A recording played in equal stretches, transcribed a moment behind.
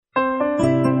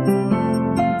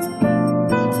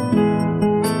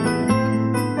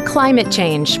climate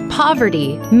change,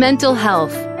 poverty, mental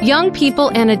health, young people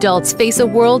and adults face a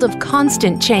world of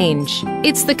constant change.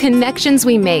 It's the connections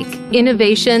we make,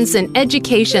 innovations, and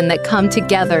education that come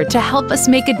together to help us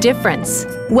make a difference.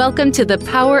 Welcome to the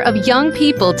power of young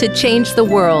people to change the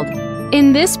world.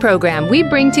 In this program, we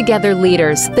bring together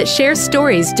leaders that share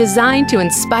stories designed to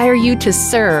inspire you to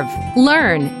serve,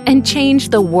 learn, and change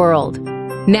the world.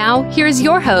 Now, here's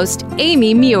your host,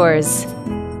 Amy Muirs.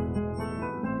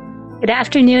 Good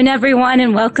afternoon, everyone,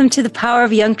 and welcome to the Power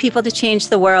of Young People to Change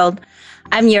the World.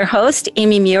 I'm your host,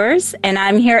 Amy Muirs, and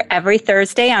I'm here every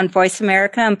Thursday on Voice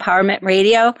America Empowerment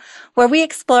Radio, where we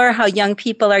explore how young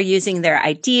people are using their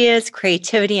ideas,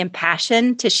 creativity, and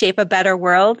passion to shape a better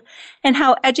world, and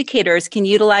how educators can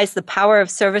utilize the power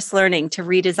of service learning to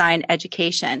redesign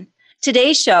education.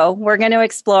 Today's show, we're going to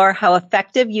explore how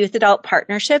effective youth-adult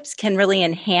partnerships can really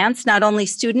enhance not only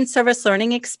student service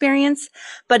learning experience,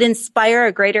 but inspire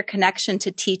a greater connection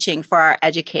to teaching for our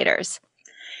educators.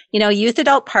 You know,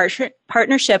 youth-adult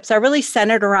partnerships are really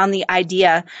centered around the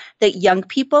idea that young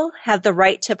people have the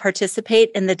right to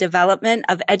participate in the development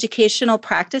of educational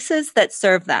practices that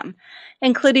serve them,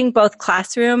 including both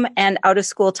classroom and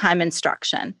out-of-school time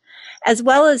instruction, as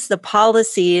well as the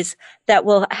policies that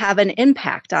will have an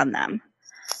impact on them.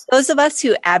 Those of us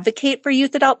who advocate for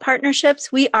youth-adult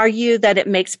partnerships, we argue that it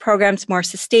makes programs more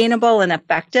sustainable and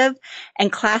effective,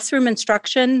 and classroom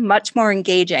instruction much more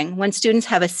engaging when students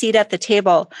have a seat at the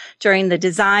table during the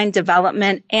design,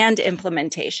 development, and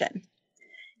implementation.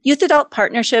 Youth-adult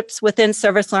partnerships within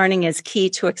service learning is key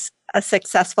to a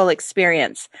successful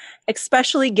experience,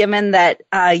 especially given that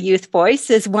youth voice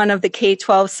is one of the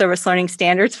K-12 service learning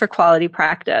standards for quality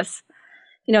practice.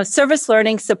 You know, service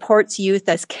learning supports youth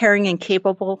as caring and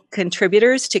capable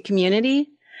contributors to community.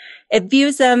 It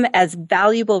views them as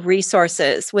valuable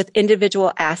resources with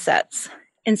individual assets.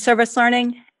 In service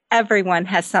learning, everyone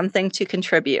has something to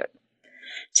contribute.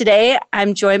 Today,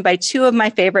 I'm joined by two of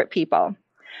my favorite people.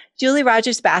 Julie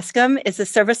Rogers Bascom is a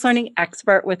service learning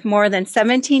expert with more than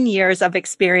 17 years of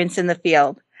experience in the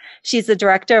field. She's the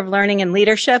Director of Learning and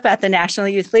Leadership at the National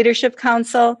Youth Leadership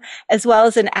Council, as well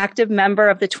as an active member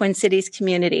of the Twin Cities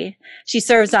community. She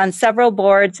serves on several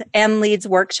boards and leads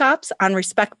workshops on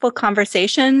respectful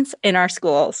conversations in our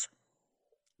schools.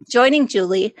 Joining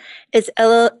Julie is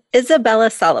Isabella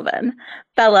Sullivan.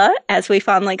 Bella, as we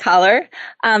fondly call her,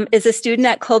 is a student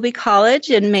at Colby College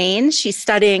in Maine. She's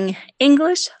studying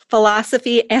English,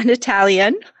 philosophy, and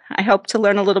Italian. I hope to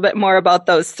learn a little bit more about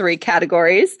those three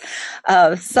categories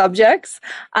of subjects.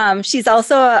 She's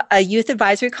also a Youth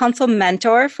Advisory Council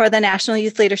mentor for the National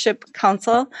Youth Leadership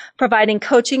Council, providing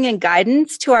coaching and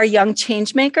guidance to our young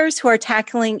changemakers who are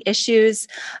tackling issues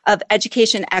of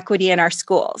education equity in our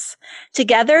schools.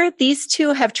 Together, these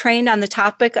two have trained on the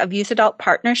topic of youth-adult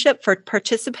partnership for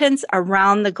participants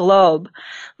around the globe.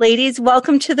 Ladies,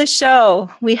 welcome to the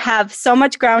show. We have so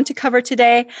much ground to cover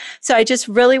today, so I just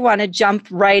really want to jump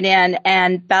right in.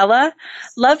 And Bella,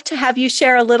 love to have you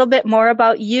share a little bit more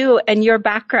about you and your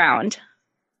background.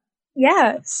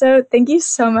 Yeah, so thank you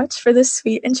so much for this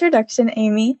sweet introduction,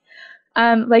 Amy.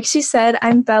 Like she said,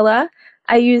 I'm Bella.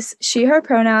 I use she, her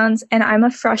pronouns, and I'm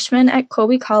a freshman at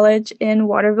Colby College in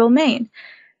Waterville, Maine.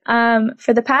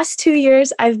 For the past 2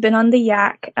 years, I've been on the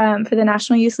YAC for the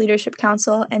National Youth Leadership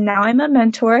Council, and now I'm a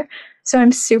mentor, so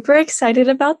I'm super excited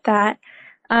about that.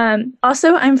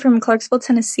 Also, I'm from Clarksville,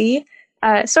 Tennessee,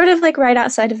 sort of like right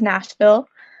outside of Nashville.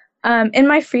 In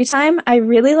my free time, I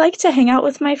really like to hang out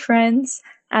with my friends,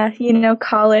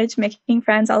 college, making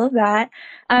friends, all of that.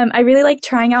 I really like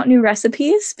trying out new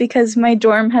recipes because my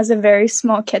dorm has a very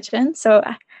small kitchen, so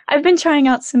I've been trying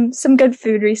out some good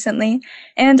food recently.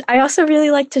 And I also really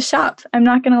like to shop, I'm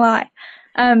not going to lie.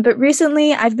 But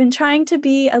recently, I've been trying to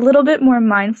be a little bit more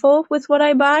mindful with what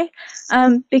I buy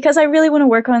because I really want to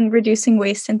work on reducing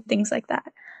waste and things like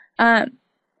that.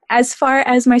 As far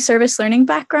as my service learning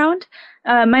background,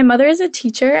 my mother is a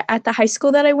teacher at the high school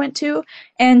that I went to,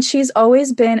 and she's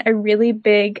always been a really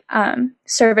big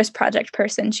service project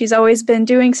person. She's always been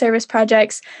doing service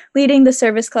projects, leading the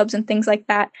service clubs and things like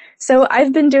that. So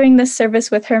I've been doing this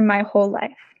service with her my whole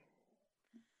life.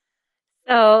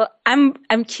 So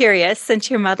I'm curious, since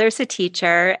your mother's a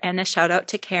teacher, and a shout out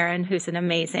to Karen, who's an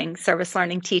amazing service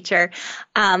learning teacher.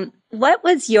 What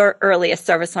was your earliest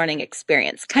service learning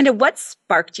experience? Kind of what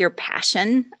sparked your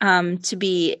passion to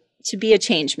be a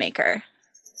change maker?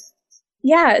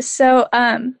 Yeah, so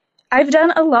I've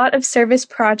done a lot of service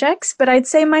projects, but I'd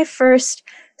say my first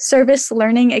service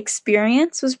learning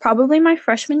experience was probably my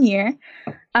freshman year.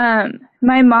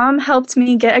 My mom helped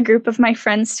me get a group of my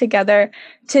friends together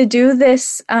to do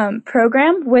this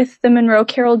program with the Monroe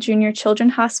Carroll Jr.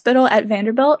 Children's Hospital at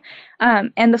Vanderbilt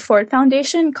and the Ford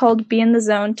Foundation called Be in the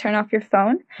Zone, Turn Off Your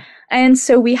Phone. And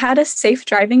so we had a safe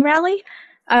driving rally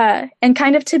and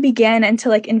kind of to begin and to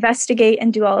like investigate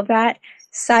and do all of that.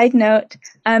 Side note,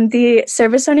 the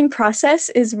service learning process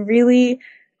is really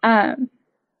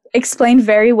explained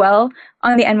very well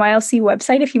on the NYLC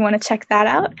website if you want to check that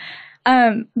out.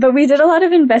 But we did a lot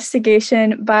of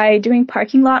investigation by doing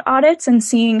parking lot audits and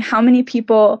seeing how many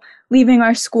people leaving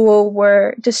our school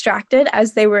were distracted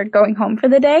as they were going home for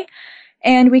the day.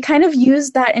 And we kind of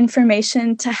used that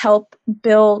information to help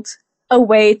build a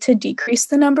way to decrease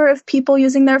the number of people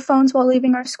using their phones while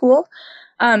leaving our school.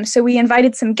 So we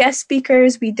invited some guest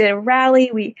speakers, we did a rally,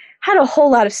 we had a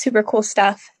whole lot of super cool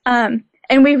stuff. And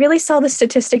we really saw the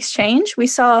statistics change. We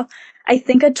saw, I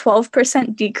think, a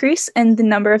 12% decrease in the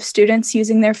number of students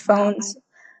using their phones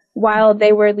while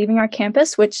they were leaving our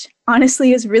campus, which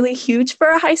honestly is really huge for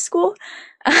a high school.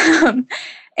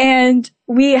 And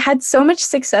we had so much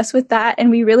success with that,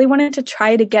 and we really wanted to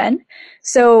try it again.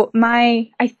 So I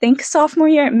think sophomore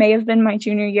year, it may have been my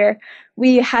junior year,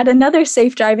 we had another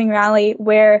safe driving rally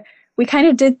where we kind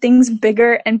of did things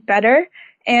bigger and better.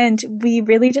 And we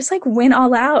really just like went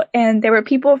all out. And there were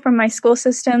people from my school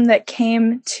system that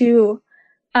came to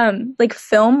like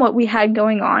film what we had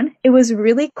going on. It was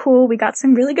really cool. We got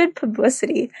some really good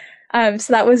publicity. So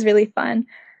that was really fun.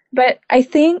 But I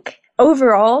think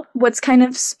overall, what's kind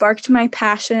of sparked my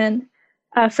passion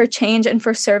for change and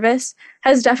for service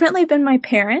has definitely been my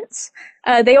parents.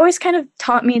 They always kind of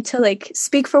taught me to like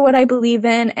speak for what I believe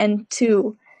in and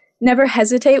to never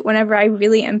hesitate whenever I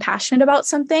really am passionate about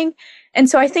something. And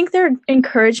so I think their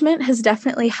encouragement has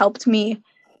definitely helped me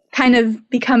kind of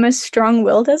become as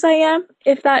strong-willed as I am,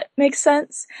 if that makes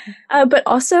sense. But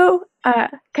also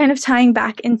kind of tying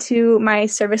back into my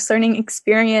service learning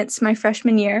experience my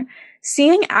freshman year,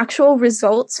 seeing actual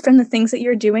results from the things that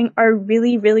you're doing are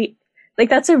really, really, like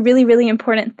that's a really, really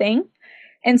important thing.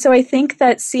 And so I think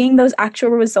that seeing those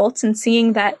actual results and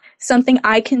seeing that something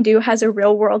I can do has a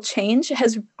real world change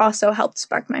has also helped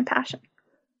spark my passion.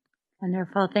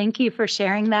 Wonderful. Thank you for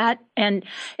sharing that. And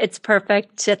it's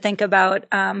perfect to think about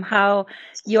how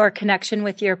your connection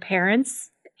with your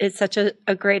parents is such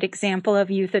a great example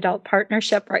of youth-adult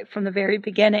partnership right from the very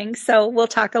beginning. So we'll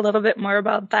talk a little bit more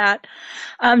about that.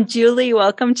 Julie,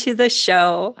 welcome to the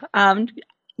show.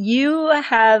 You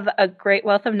have a great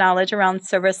wealth of knowledge around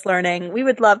service learning.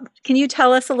 Can you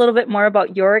tell us a little bit more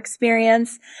about your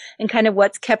experience and kind of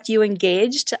what's kept you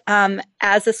engaged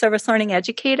as a service learning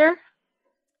educator?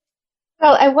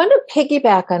 Well, I want to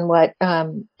piggyback on what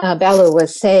Bella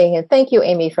was saying, and thank you,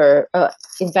 Amy, for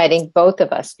inviting both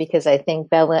of us, because I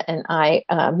think Bella and I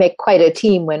make quite a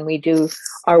team when we do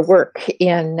our work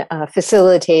in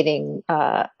facilitating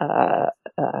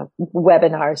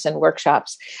webinars and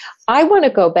workshops. I want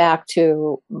to go back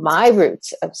to my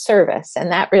roots of service,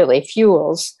 and that really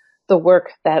fuels the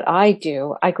work that I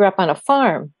do. I grew up on a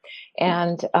farm,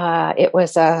 and it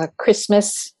was a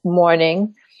Christmas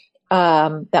morning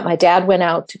that my dad went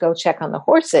out to go check on the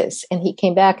horses, and he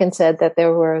came back and said that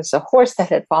there was a horse that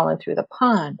had fallen through the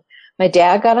pond. My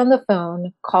dad got on the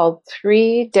phone, called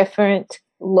 3 different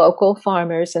local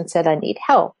farmers, and said, "I need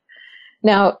help."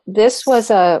 Now, this was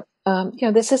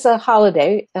this is a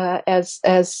holiday. As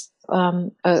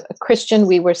a Christian,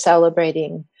 we were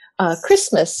celebrating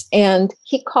Christmas, and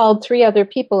he called 3 other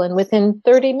people, and within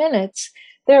 30 minutes,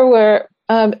 there were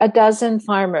a dozen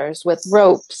farmers with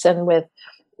ropes and with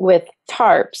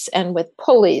tarps and with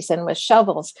pulleys and with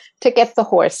shovels to get the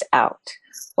horse out.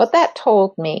 What that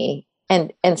told me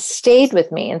and stayed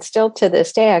with me, and still to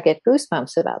this day, I get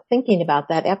goosebumps about thinking about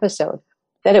that episode,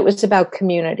 that it was about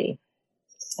community.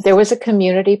 There was a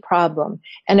community problem,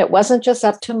 and it wasn't just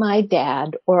up to my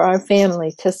dad or our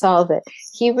family to solve it.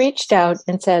 He reached out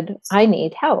and said, "I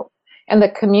need help." And the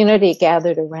community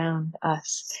gathered around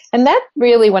us. And that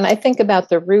really, when I think about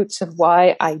the roots of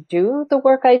why I do the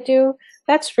work I do,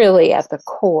 that's really at the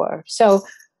core. So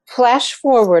flash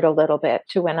forward a little bit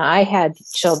to when I had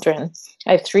children.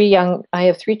 I have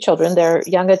 3 children. They're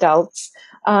young adults.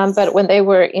 But when they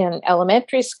were in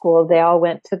elementary school, they all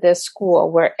went to this school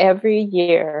where every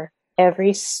year,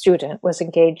 every student was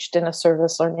engaged in a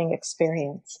service learning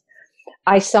experience.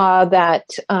 I saw that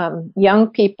young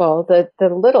people, the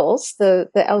littles, the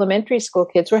elementary school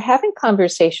kids, were having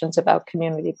conversations about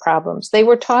community problems. They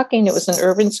were talking, it was an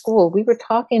urban school, we were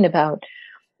talking about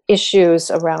issues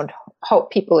around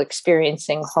people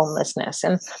experiencing homelessness.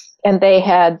 And they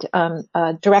had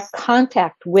direct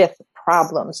contact with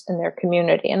problems in their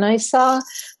community. And I saw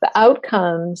the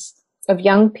outcomes of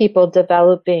young people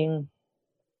developing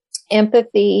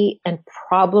empathy and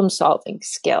problem-solving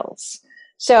skills.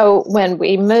 So when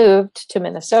we moved to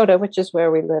Minnesota, which is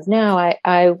where we live now,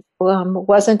 I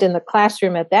wasn't in the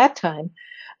classroom at that time,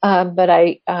 but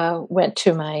I went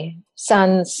to my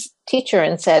son's teacher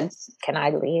and said, can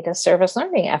I lead a service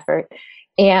learning effort?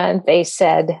 And they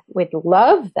said, we'd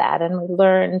love that. And we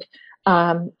learned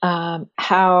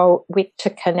how to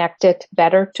connect it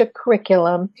better to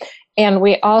curriculum. And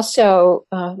we also,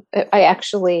 I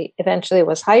actually eventually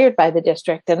was hired by the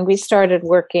district, and we started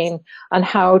working on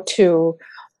how to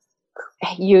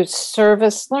use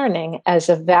service learning as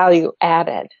a value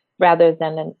added rather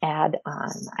than an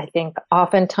add-on. I think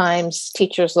oftentimes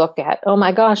teachers look at, oh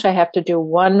my gosh, I have to do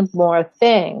one more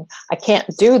thing. I can't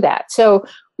do that. So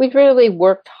we've really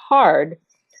worked hard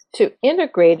to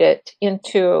integrate it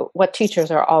into what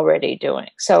teachers are already doing.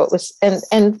 So it was,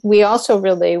 and we also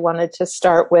really wanted to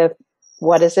start with,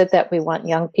 what is it that we want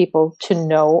young people to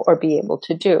know or be able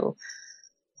to do?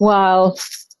 While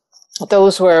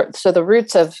those were, so the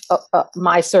roots of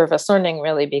my service learning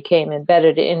really became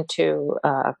embedded into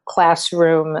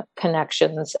classroom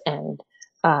connections and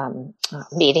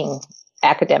meeting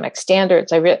academic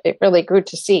standards. It really grew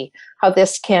to see how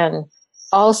this can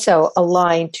also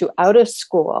align to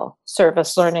out-of-school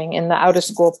service learning in the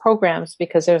out-of-school programs,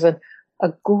 because there's a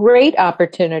great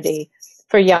opportunity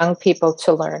for young people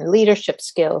to learn leadership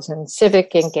skills and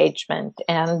civic engagement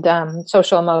and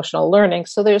social emotional learning.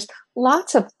 So there's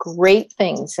lots of great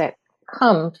things that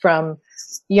come from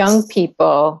young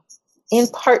people in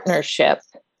partnership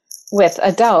with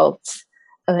adults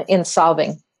in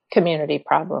solving community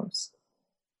problems.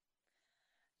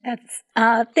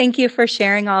 Thank you for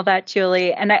sharing all that,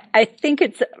 Julie. And I think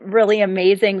it's really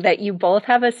amazing that you both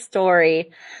have a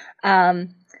story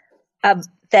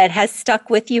that has stuck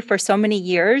with you for so many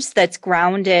years, that's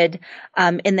grounded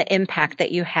in the impact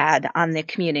that you had on the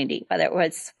community, whether it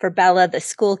was for Bella, the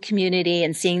school community,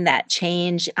 and seeing that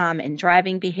change in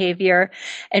driving behavior.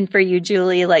 And for you,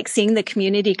 Julie, like seeing the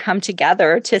community come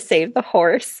together to save the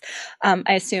horse.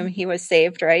 I assume he was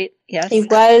saved, right? Yes. He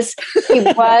was,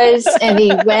 and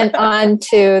he went on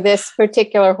to, this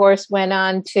particular horse went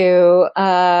on to,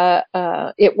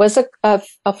 it was a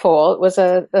foal, it was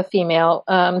a female.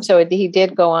 So she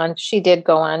did go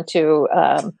on to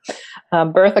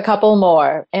birth a couple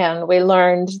more. And we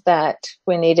learned that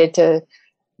we needed to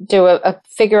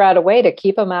figure out a way to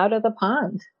keep them out of the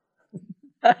pond.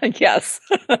 Yes.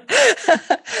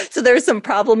 So there's some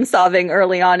problem solving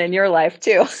early on in your life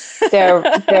too. There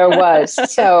was.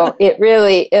 So it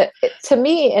really, to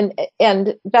me,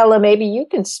 and Bella, maybe you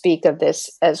can speak of this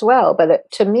as well, but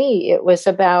to me, it was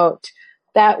about,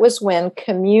 that was when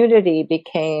community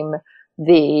became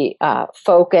the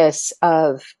focus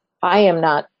of, I am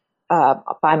not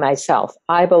by myself.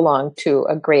 I belong to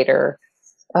a greater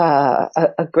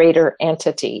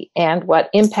entity, and what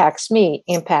impacts me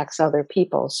impacts other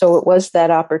people. So it was that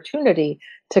opportunity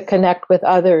to connect with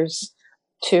others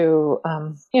to,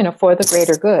 for the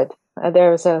greater good.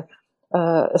 There was a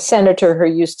senator who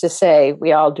used to say,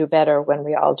 we all do better when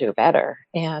we all do better.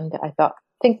 And I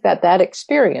think that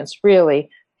experience really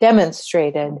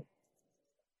demonstrated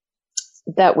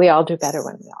that we all do better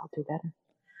when we all do better.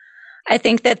 I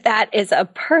think that is a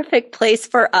perfect place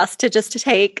for us to just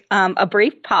take a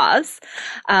brief pause.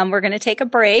 We're going to take a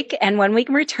break. And when we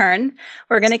return,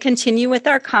 we're going to continue with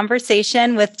our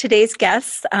conversation with today's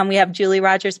guests. We have Julie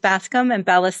Rogers Bascom and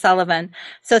Bella Sullivan.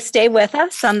 So stay with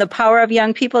us on the Power of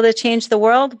Young People to Change the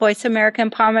World, Voice America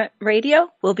Empowerment Radio.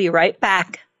 We'll be right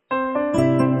back.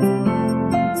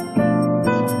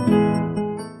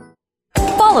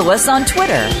 Follow us on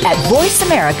Twitter at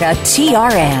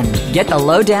VoiceAmericaTRN. Get the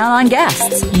lowdown on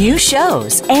guests, new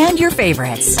shows, and your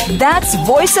favorites. That's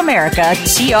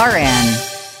VoiceAmericaTRN.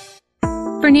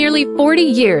 For nearly 40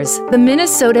 years, the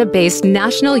Minnesota-based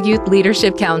National Youth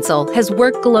Leadership Council has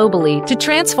worked globally to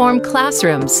transform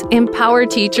classrooms, empower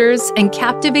teachers, and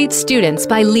captivate students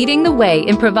by leading the way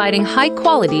in providing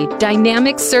high-quality,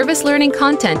 dynamic service learning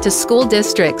content to school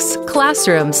districts,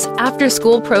 classrooms,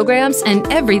 after-school programs, and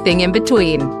everything in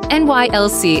between.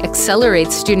 NYLC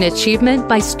accelerates student achievement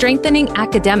by strengthening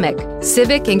academic,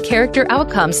 civic, and character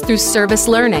outcomes through service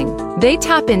learning. They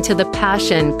tap into the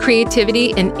passion,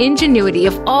 creativity, and ingenuity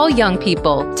of all young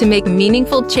people to make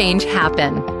meaningful change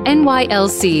happen.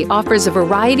 NYLC offers a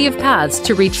variety of paths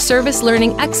to reach service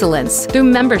learning excellence through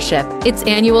membership, its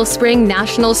annual Spring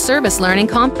National Service Learning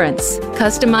Conference,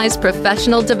 customized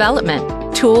professional development,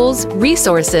 tools,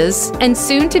 resources, and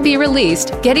soon to be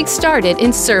released Getting Started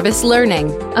in Service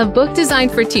Learning, a book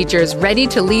designed for teachers ready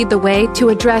to lead the way to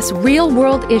address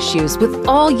real-world issues with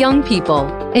all young people,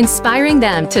 inspiring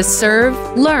them to serve,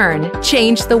 learn,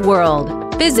 change the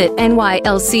world. Visit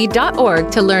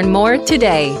nylc.org to learn more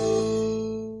today.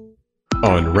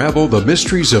 Unravel the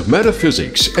mysteries of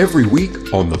metaphysics every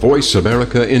week on the Voice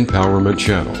America Empowerment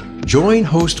Channel. Join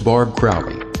host Barb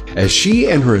Crowley as she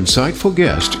and her insightful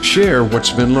guest share what's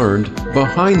been learned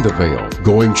behind the veil,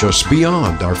 going just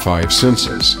beyond our five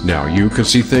senses. Now you can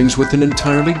see things with an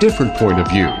entirely different point of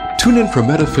view. Tune in for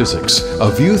Metaphysics,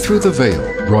 A View Through the Veil,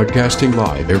 broadcasting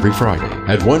live every Friday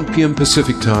at 1 p.m.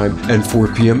 Pacific Time and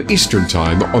 4 p.m. Eastern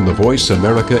Time on the Voice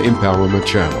America Empowerment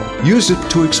Channel. Use it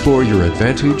to explore your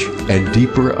advantage and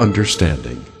deeper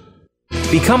understanding.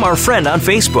 Become our friend on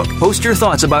Facebook. Post your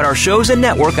thoughts about our shows and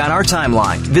network on our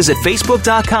timeline. Visit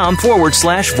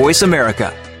facebook.com/Voice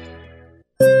America.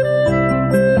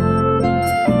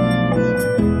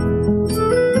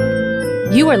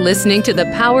 You are listening to The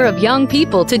Power of Young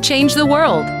People to Change the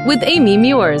World with Amy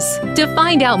Muirs. To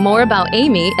find out more about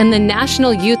Amy and the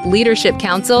National Youth Leadership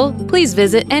Council, please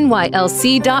visit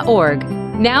nylc.org.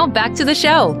 Now back to the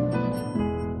show.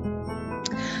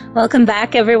 Welcome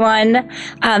back, everyone.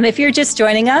 If you're just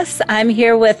joining us, I'm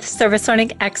here with service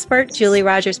learning expert Julie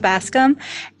Rogers Bascom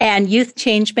and youth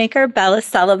changemaker Bella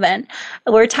Sullivan.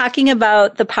 We're talking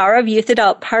about the power of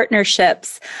youth-adult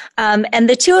partnerships. And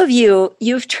the two of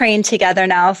you've trained together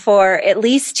now for at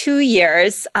least 2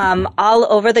 years, all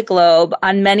over the globe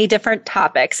on many different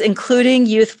topics, including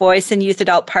youth voice and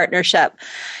youth-adult partnership.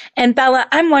 And Bella,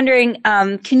 I'm wondering,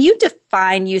 can you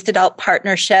define youth-adult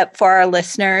partnership for our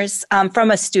listeners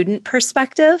from a student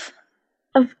perspective?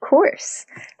 Of course.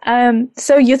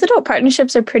 So youth-adult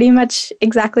partnerships are pretty much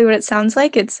exactly what it sounds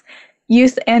like. It's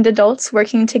youth and adults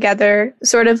working together,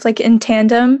 sort of like in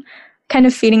tandem, kind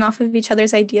of feeding off of each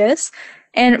other's ideas.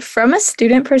 And from a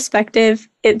student perspective,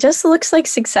 it just looks like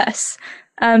success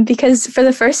because for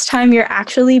the first time, you're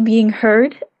actually being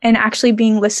heard and actually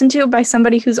being listened to by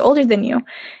somebody who's older than you.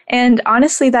 And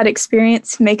honestly, that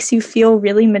experience makes you feel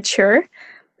really mature.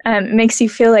 Makes you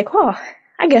feel like, oh,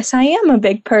 I guess I am a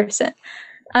big person.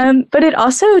 But it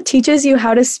also teaches you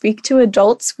how to speak to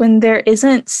adults when there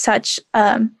isn't such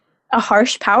a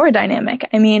harsh power dynamic.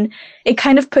 I mean, it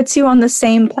kind of puts you on the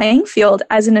same playing field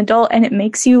as an adult, and it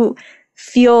makes you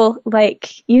feel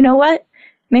like, you know what,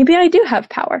 maybe I do have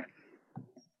power.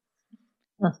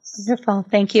 Wonderful.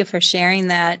 Thank you for sharing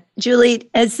that. Julie,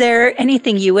 is there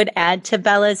anything you would add to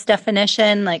Bella's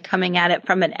definition, like coming at it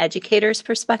from an educator's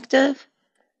perspective?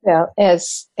 Well,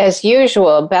 as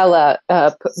usual, Bella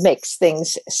makes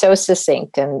things so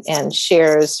succinct and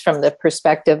shares from the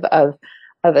perspective of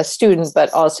a student,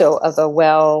 but also of a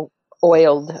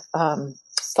well-oiled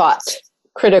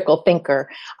critical thinker.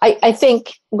 I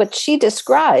think what she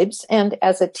describes, and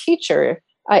as a teacher,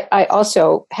 I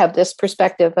also have this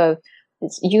perspective of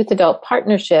youth-adult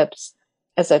partnerships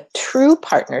as a true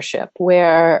partnership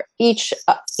where each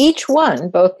one,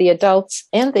 both the adults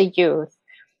and the youth,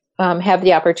 have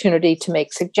the opportunity to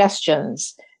make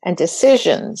suggestions and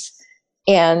decisions,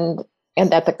 and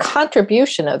that the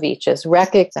contribution of each is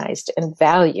recognized and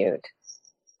valued.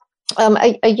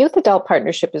 A youth-adult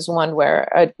partnership is one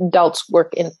where adults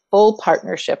work in full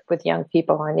partnership with young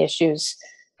people on issues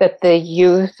that the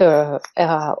youth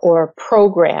or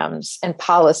programs and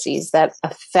policies that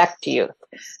affect youth.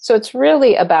 So it's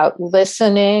really about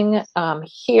listening,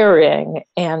 hearing,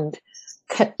 and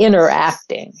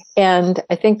interacting. And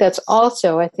I think that's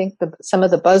also, some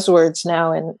of the buzzwords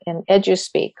now in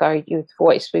EduSpeak are youth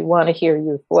voice. We want to hear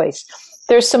youth voice.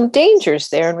 There's some dangers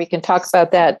there, and we can talk about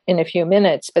that in a few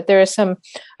minutes. But there are some,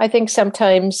 I think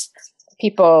sometimes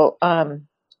people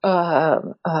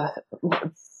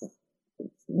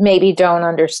maybe don't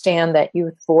understand that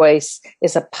youth voice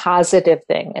is a positive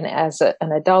thing. And as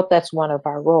an adult, that's one of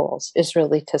our roles, is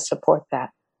really to support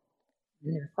that.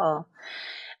 Wonderful.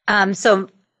 So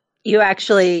you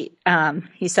actually,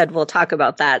 you said we'll talk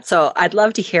about that. So I'd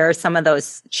love to hear some of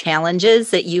those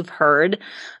challenges that you've heard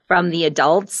from the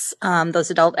adults,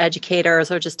 those adult educators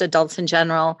or just adults in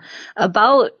general,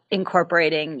 about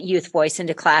incorporating youth voice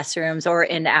into classrooms or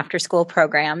in after-school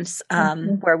programs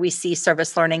where we see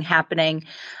service learning happening.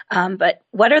 But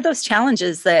what are those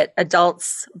challenges that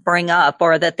adults bring up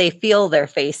or that they feel they're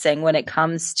facing when it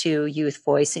comes to youth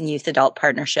voice and youth-adult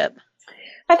partnership?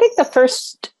 I think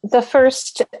the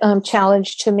first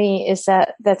challenge to me is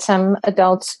that some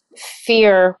adults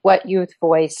fear what youth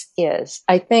voice is.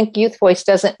 I think youth voice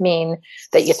doesn't mean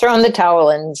that you throw in the towel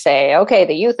and say, okay,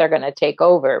 the youth are going to take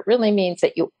over. It really means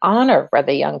that you honor where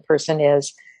the young person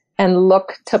is and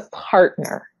look to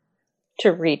partner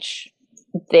to reach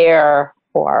their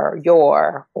or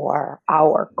your or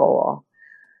our goal.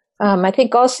 I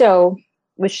think also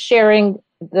with sharing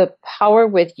the power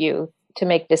with youth to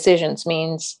make decisions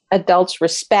means adults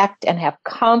respect and have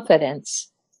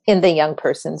confidence in the young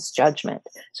person's judgment.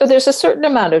 So there's a certain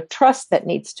amount of trust that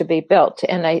needs to be built.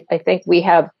 And I think we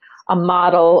have a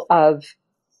model of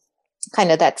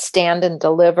kind of that stand and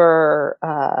deliver,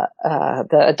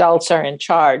 the adults are in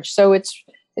charge. So it's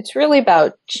really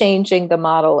about changing the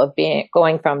model of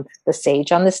going from the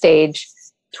sage on the stage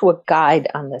to a guide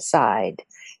on the side.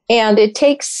 And it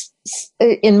takes,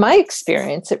 in my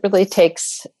experience, it really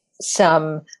takes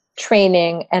some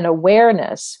training and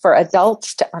awareness for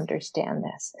adults to understand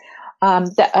this.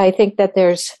 I think that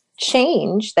there's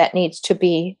change that needs to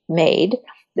be made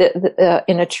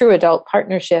in a true adult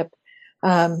partnership.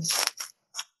 I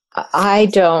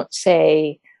don't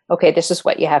say, okay, this is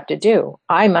what you have to do.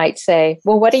 I might say,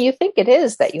 well, what do you think it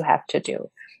is that you have to do?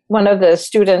 One of the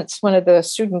student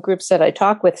groups that I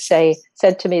talk with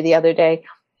said to me the other day,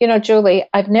 Julie,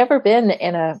 I've never been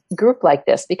in a group like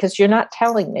this because you're not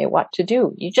telling me what to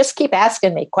do. You just keep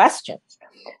asking me questions.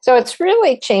 So it's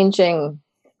really changing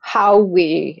how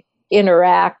we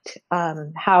interact,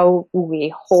 how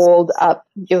we hold up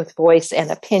youth voice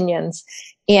and opinions.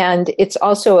 And it's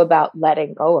also about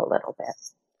letting go a little bit.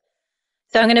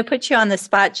 So I'm going to put you on the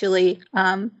spot, Julie,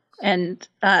 and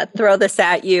throw this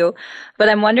at you. But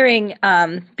I'm wondering,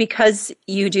 because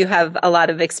you do have a lot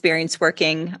of experience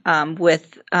working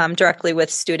directly with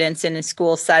students in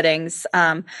school settings,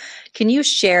 can you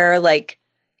share,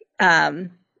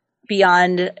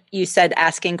 beyond, you said,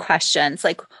 asking questions,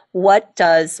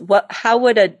 how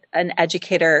would an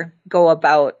educator go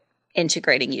about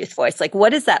integrating youth voice?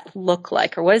 What does that look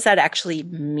like, or what does that actually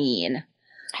mean?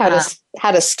 How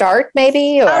to start,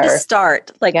 maybe, or how to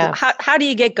start? Yeah. How do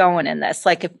you get going in this?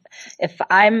 If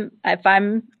I'm a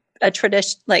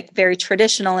very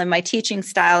traditional in my teaching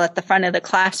style at the front of the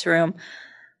classroom,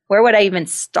 where would I even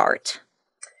start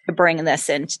to bring this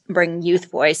in, bring youth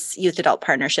voice, youth adult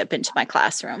partnership into my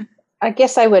classroom? I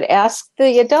guess I would ask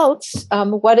the adults,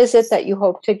 what is it that you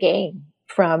hope to gain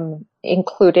from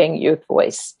including youth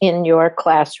voice in your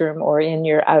classroom or in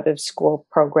your out-of-school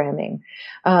programming?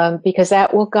 Because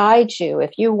that will guide you.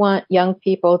 If you want young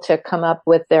people to come up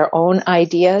with their own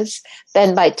ideas,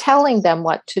 then by telling them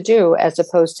what to do, as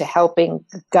opposed to helping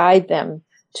guide them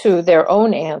to their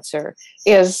own answer,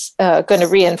 is going to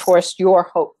reinforce your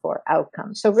hope for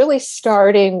outcome. So really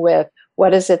starting with,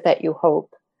 what is it that you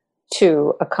hope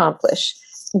to accomplish?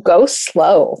 Go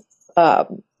slow.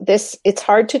 It's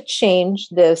hard to change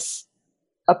this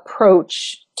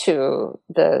approach to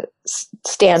the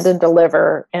stand and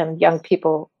deliver and young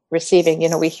people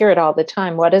receiving. We hear it all the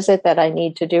time. What is it that I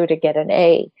need to do to get an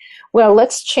A? Well,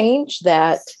 let's change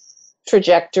that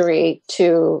trajectory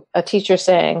to a teacher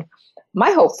saying,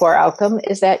 my hope for outcome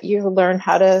is that you learn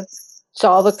how to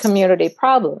solve a community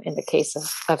problem in the case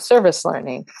of service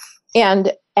learning,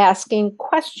 and asking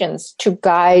questions to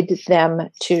guide them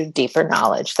to deeper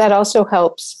knowledge. That also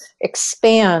helps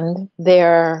expand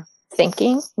their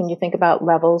thinking. When you think about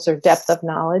levels or depth of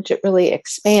knowledge, it really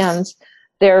expands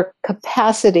their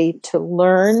capacity to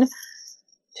learn,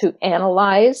 to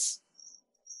analyze,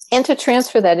 and to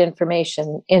transfer that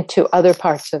information into other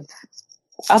parts of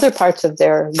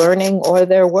their learning or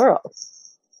their world.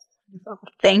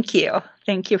 Thank you.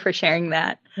 Thank you for sharing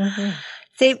that. Mm-hmm.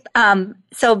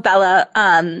 So Bella,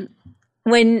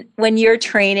 when you're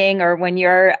training, or when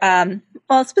you're,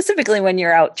 specifically when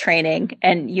you're out training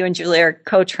and you and Julie are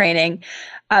co-training,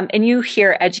 and you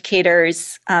hear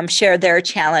educators share their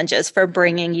challenges for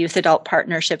bringing youth adult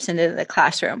partnerships into the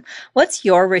classroom, what's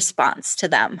your response to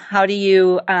them? How do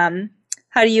you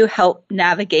help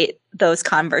navigate those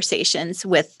conversations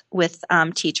with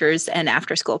teachers and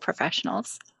after school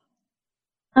professionals?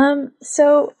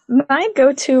 So my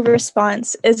go-to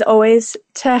response is always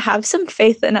to have some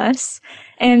faith in us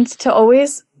and to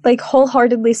always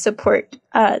wholeheartedly support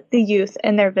the youth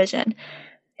and their vision.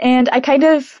 And I kind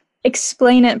of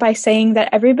explain it by saying that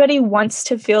everybody wants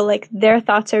to feel like their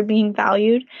thoughts are being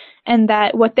valued, and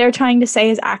that what they're trying to say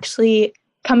is actually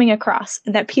coming across,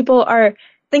 and that people are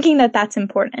thinking that that's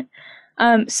important.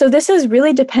 So this is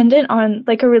really dependent on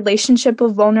a relationship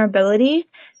of vulnerability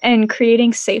and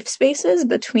creating safe spaces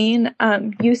between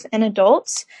youth and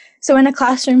adults. So in a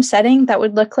classroom setting, that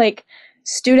would look like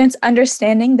students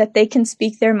understanding that they can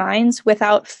speak their minds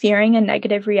without fearing a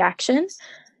negative reaction,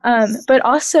 but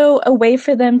also a way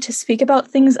for them to speak about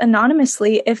things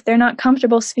anonymously if they're not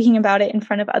comfortable speaking about it in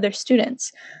front of other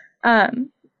students.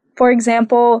 For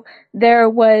example, there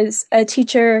was a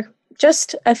teacher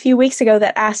just a few weeks ago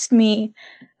that asked me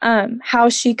how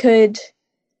she could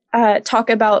talk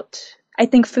about, I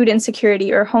think, food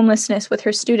insecurity or homelessness with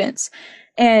her students.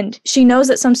 And she knows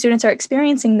that some students are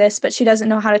experiencing this, but she doesn't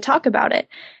know how to talk about it.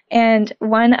 And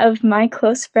one of my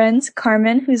close friends,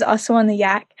 Carmen, who's also on the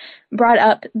YAC, brought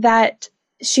up that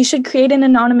she should create an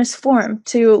anonymous forum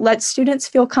to let students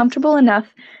feel comfortable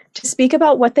enough to speak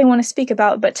about what they want to speak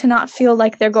about, but to not feel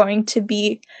like they're going to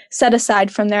be set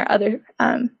aside from their other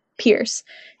peers.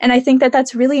 And I think that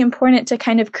that's really important to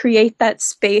kind of create that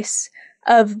space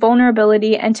of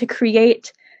vulnerability and to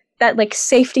create that like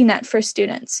safety net for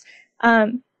students.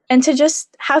 And to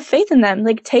just have faith in them,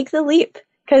 like take the leap,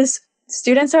 because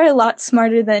students are a lot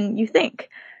smarter than you think.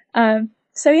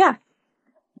 So yeah.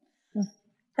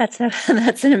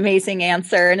 That's an amazing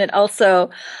answer. And it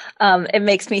also, it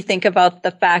makes me think about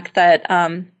the fact that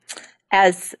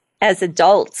as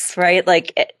adults, right,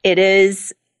 like it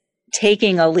is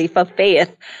taking a leap of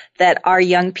faith that our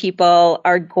young people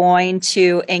are going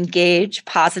to engage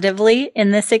positively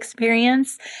in this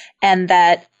experience, and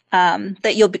that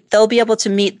they'll be able to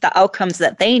meet the outcomes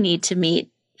that they need to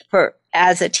meet for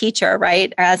as a teacher,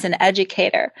 right, or as an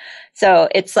educator. So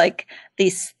it's like the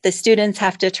students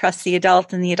have to trust the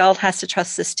adult, and the adult has to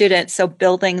trust the student. So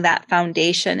building that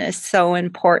foundation is so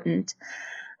important.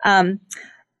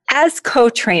 As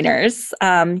co-trainers,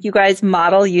 you guys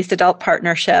model youth-adult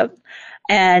partnership,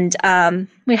 and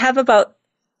we have about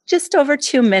just over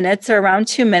 2 minutes, or around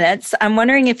 2 minutes. I'm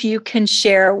wondering if you can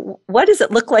share, what does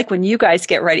it look like when you guys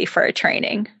get ready for a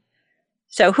training?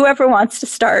 So whoever wants to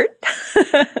start.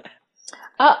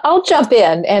 I'll jump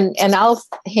in and I'll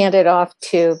hand it off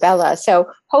to Bella. So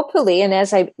hopefully, and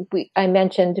as I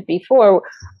mentioned before,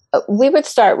 we would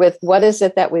start with what is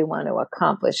it that we want to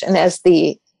accomplish. And as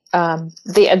the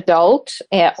adult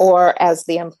or as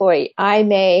the employee, I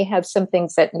may have some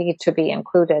things that need to be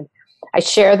included. I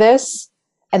share this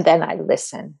and then I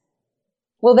listen.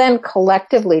 We'll then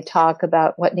collectively talk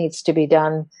about what needs to be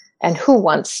done and who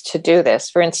wants to do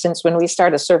this. For instance, when we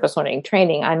start a service learning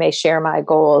training, I may share my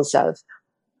goals of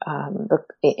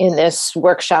in this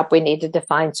workshop, we need to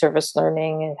define service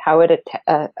learning and how it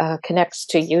connects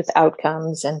to youth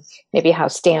outcomes and maybe how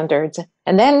standards.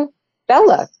 And then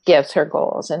Bella gives her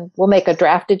goals, and we'll make a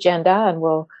draft agenda, and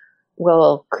we'll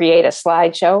create a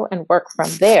slideshow and work from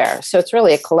there. So it's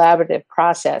really a collaborative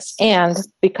process. And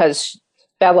because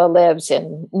Bella lives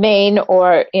in Maine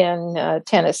or in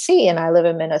Tennessee, and I live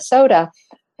in Minnesota,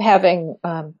 having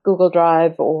Google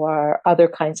Drive or other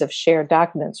kinds of shared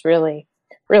documents really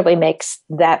makes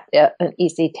that an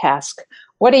easy task.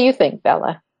 What do you think,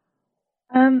 Bella?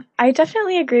 I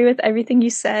definitely agree with everything you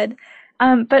said.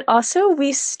 But also,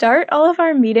 we start all of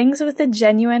our meetings with a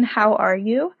genuine "how are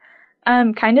you?"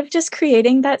 Kind of just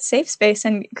creating that safe space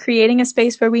and creating a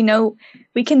space where we know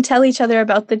we can tell each other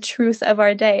about the truth of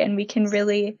our day, and we can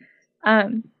really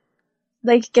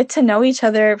get to know each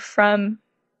other from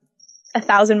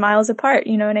 1,000 miles apart.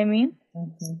 You know what I mean?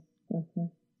 Mm-hmm. Mm-hmm.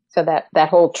 So that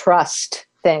whole trust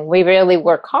thing, we really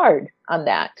work hard on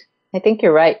that. I think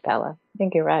you're right, Bella. I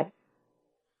think you're right.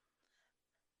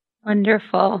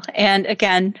 Wonderful. And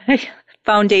again,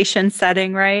 foundation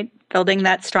setting, right? Building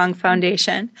that strong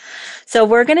foundation. So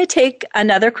we're going to take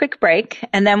another quick break.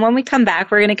 And then when we come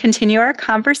back, we're going to continue our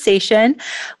conversation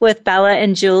with Bella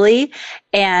and Julie.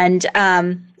 And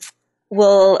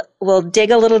we'll dig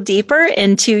a little deeper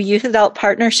into youth-adult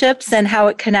partnerships and how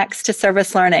it connects to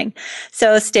service learning.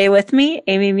 So stay with me,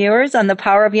 Amy Mewers, on the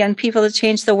Power of Young People to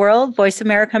Change the World, Voice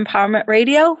America Empowerment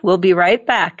Radio. We'll be right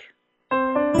back.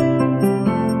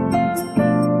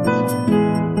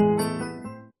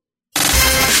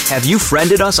 Have you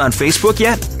friended us on Facebook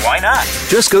yet? Why not?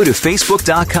 Just go to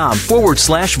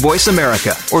facebook.com/Voice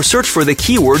America or search for the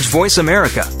keywords Voice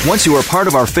America. Once you are part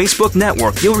of our Facebook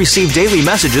network, you'll receive daily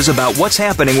messages about what's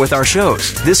happening with our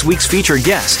shows, this week's featured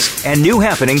guests, and new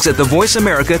happenings at the Voice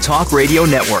America Talk Radio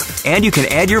Network. And you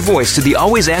can add your voice to the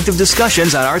always active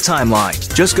discussions on our timeline.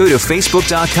 Just go to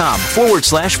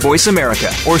facebook.com/Voice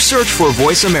America or search for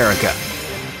Voice America.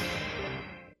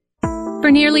 For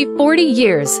nearly 40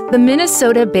 years, the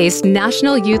Minnesota-based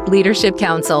National Youth Leadership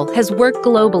Council has worked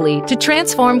globally to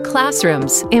transform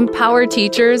classrooms, empower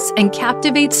teachers, and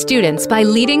captivate students by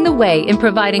leading the way in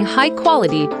providing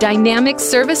high-quality, dynamic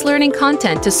service learning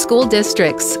content to school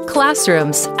districts,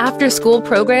 classrooms, after-school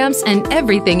programs, and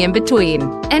everything in between.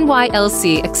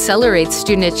 NYLC accelerates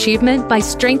student achievement by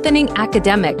strengthening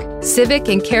academic, civic,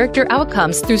 and character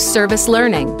outcomes through service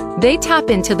learning. They tap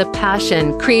into the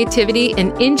passion, creativity,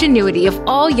 and ingenuity of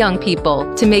all young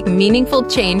people to make meaningful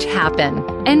change happen.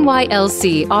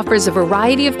 NYLC offers a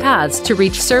variety of paths to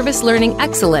reach service learning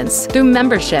excellence through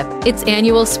membership, its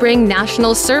annual Spring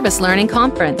National Service Learning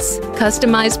Conference,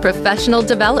 customized professional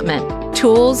development,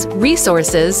 tools,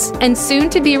 resources, and soon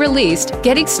to be released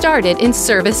Getting Started in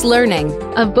Service Learning,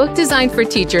 a book designed for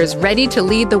teachers ready to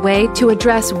lead the way to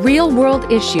address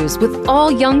real-world issues with all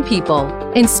young people,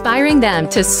 inspiring them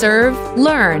to serve,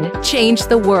 learn, change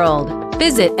the world.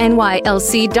 Visit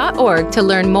nylc.org to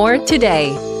learn more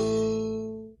today.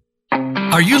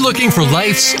 Are you looking for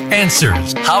life's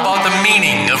answers? How about the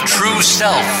meaning of true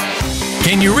self?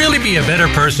 Can you really be a better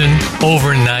person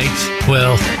overnight?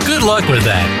 Well, good luck with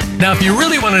that. Now, if you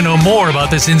really want to know more about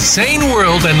this insane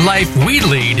world and life we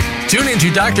lead, tune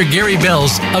into Dr. Gary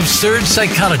Bell's Absurd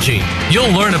Psychology. You'll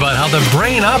learn about how the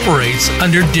brain operates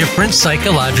under different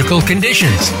psychological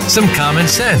conditions. Some common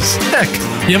sense. Heck,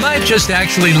 you might just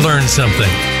actually learn something.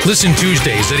 Listen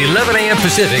Tuesdays at 11 a.m.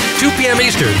 Pacific, 2 p.m.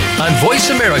 Eastern on Voice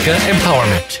America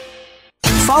Empowerment.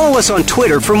 Follow us on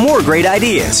Twitter for more great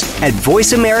ideas at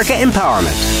Voice America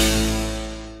Empowerment.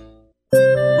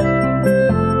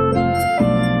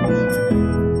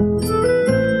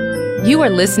 You are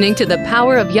listening to The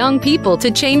Power of Young People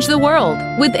to Change the World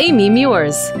with Amy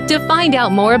Muirs. To find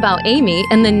out more about Amy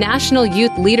and the National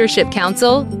Youth Leadership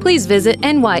Council, please visit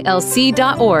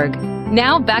nylc.org.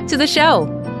 Now back to the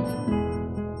show.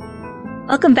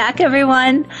 Welcome back,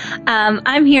 everyone.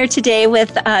 I'm here today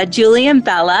with Julie and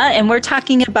Bella, and we're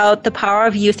talking about the power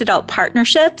of youth-adult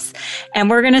partnerships. And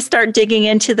we're going to start digging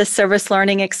into the service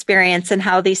learning experience and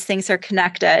how these things are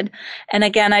connected. And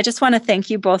again, I just want to thank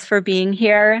you both for being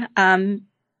here.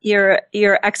 Your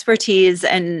expertise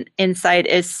and insight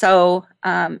is so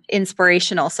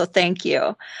inspirational. So thank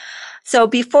you. So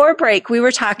before break, we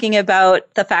were talking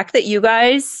about the fact that you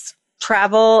guys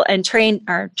travel and train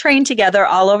together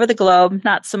all over the globe,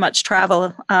 not so much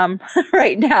travel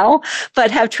right now,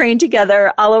 but have trained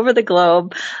together all over the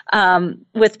globe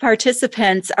with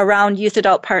participants around youth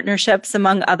adult partnerships,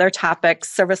 among other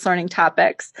topics, service learning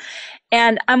topics.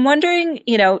 And I'm wondering,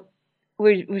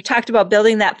 we've talked about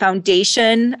building that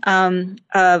foundation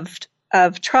of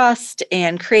trust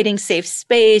and creating safe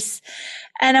space.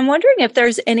 And I'm wondering if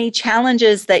there's any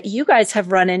challenges that you guys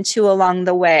have run into along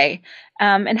the way.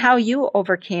 And how you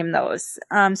overcame those.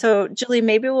 So, Julie,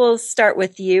 maybe we'll start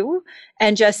with you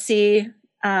and just see,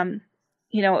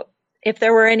 if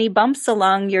there were any bumps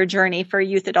along your journey for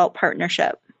youth adult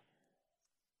partnership.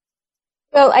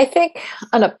 Well, I think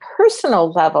on a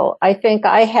personal level, I think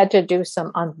I had to do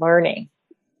some unlearning.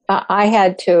 I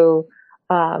had to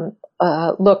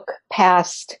look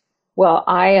past, well,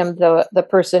 I am the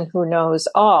person who knows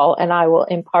all, and I will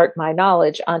impart my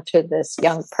knowledge onto this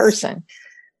young person.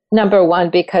 Number one,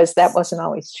 because that wasn't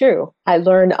always true. I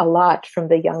learn a lot from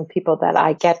the young people that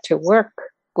I get to work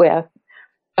with,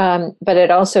 but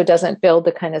it also doesn't build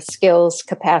the kind of skills,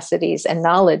 capacities, and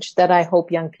knowledge that I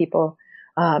hope young people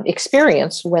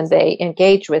experience when they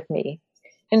engage with me.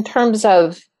 In terms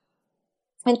of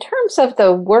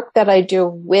the work that I do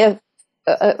with,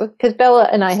 because Bella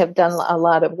and I have done a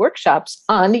lot of workshops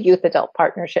on youth adult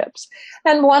partnerships,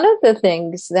 and one of the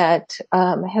things that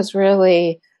has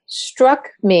really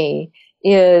struck me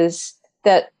is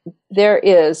that there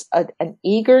is an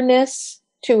eagerness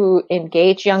to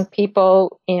engage young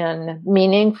people in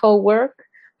meaningful work,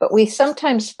 but we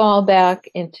sometimes fall back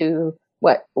into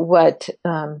what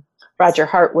Roger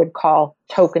Hart would call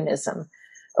tokenism.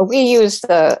 We used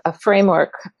a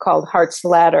framework called Hart's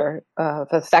Ladder of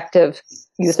effective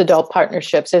youth adult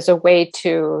partnerships as a way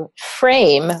to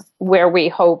frame where we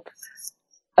hope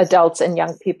adults and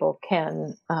young people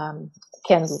can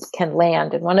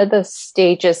land. And one of the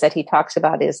stages that he talks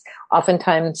about is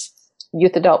oftentimes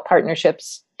youth adult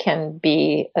partnerships can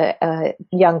be,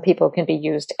 young people can be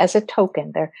used as a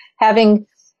token. They're having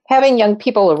young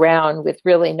people around with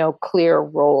really no clear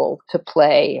role to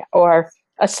play, or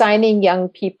assigning young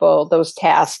people those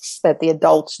tasks that the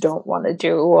adults don't want to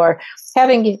do, or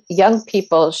having young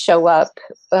people show up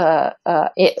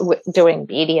doing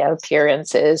media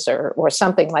appearances or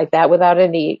something like that without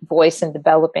any voice in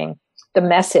developing the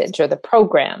message or the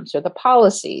programs or the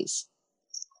policies.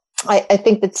 I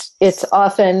think it's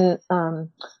often,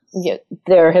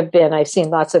 I've seen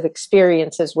lots of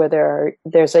experiences where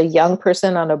there's a young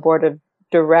person on a board of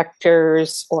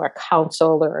directors or a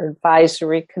council or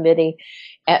advisory committee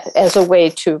as a way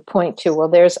to point to, well,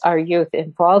 there's our youth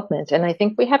involvement. And I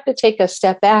think we have to take a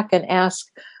step back and ask,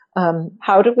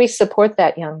 how do we support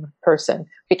that young person?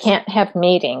 We can't have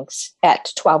meetings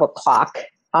at 12 o'clock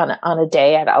on a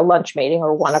day at a lunch meeting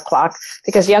or 1 o'clock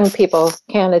because young people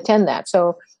can't attend that.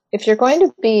 So if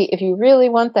you really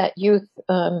want that youth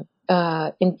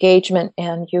engagement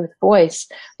and youth voice,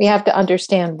 we have to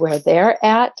understand where they're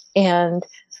at and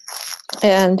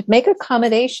make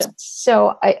accommodations.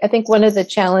 So I think one of the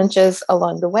challenges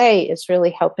along the way is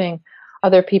really helping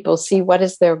other people see what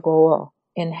is their goal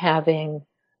in having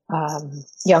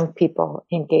young people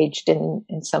engaged in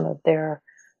some of their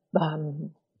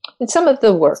in some of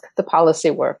the work, the policy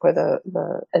work or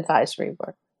the advisory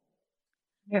work.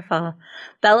 Wonderful.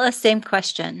 Bella, same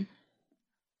question.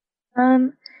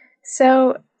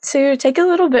 So to take a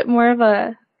little bit more of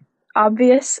a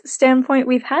obvious standpoint,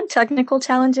 we've had technical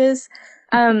challenges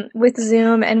with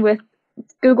Zoom and with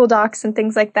Google Docs and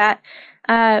things like that.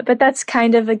 But that's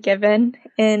kind of a given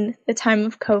in the time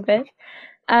of COVID.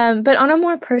 But on a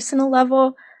more personal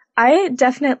level, I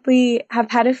definitely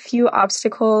have had a few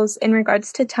obstacles in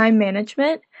regards to time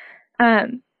management. I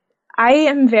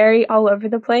am very all over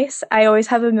the place. I always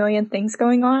have a million things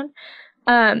going on.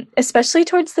 Especially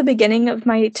towards the beginning of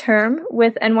my term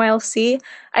with NYLC,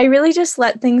 I really just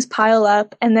let things pile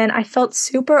up, and then I felt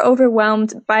super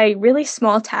overwhelmed by really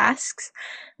small tasks.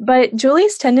 But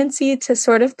Julie's tendency to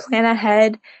sort of plan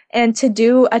ahead and to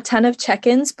do a ton of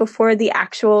check-ins before the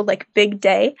actual big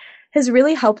day has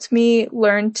really helped me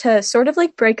learn to sort of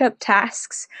break up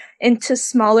tasks into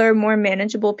smaller, more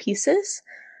manageable pieces.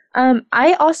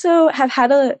 I also have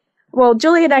had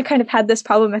Julie and I kind of had this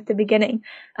problem at the beginning,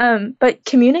 but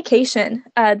communication,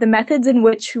 the methods in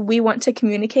which we want to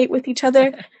communicate with each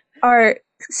other are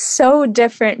so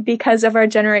different because of our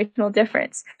generational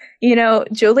difference.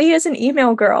 Julie is an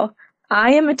email girl.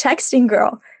 I am a texting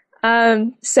girl.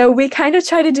 So we kind of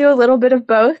try to do a little bit of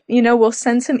both. We'll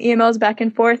send some emails back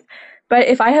and forth. But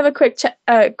if I have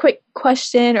a quick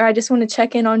question or I just want to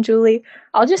check in on Julie,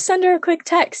 I'll just send her a quick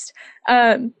text.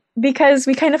 Because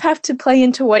we kind of have to play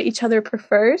into what each other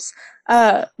prefers,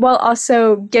 while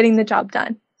also getting the job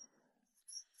done.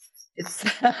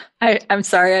 I'm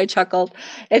sorry, I chuckled.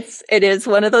 It is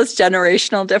one of those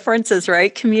generational differences,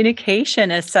 right?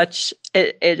 Communication is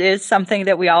it is something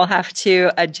that we all have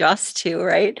to adjust to,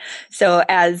 right? So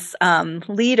as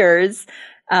leaders,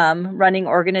 running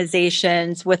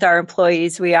organizations with our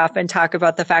employees, we often talk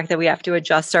about the fact that we have to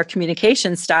adjust our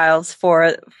communication styles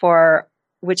for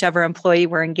whichever employee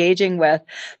we're engaging with.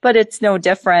 But it's no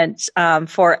different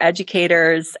for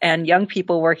educators and young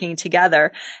people working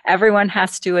together. Everyone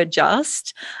has to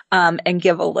adjust and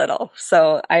give a little.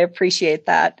 So I appreciate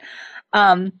that.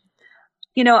 I'm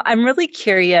really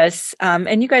curious,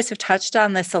 and you guys have touched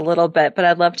on this a little bit, but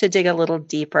I'd love to dig a little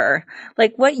deeper.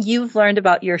 Like what you've learned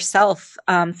about yourself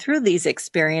through these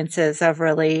experiences of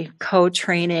really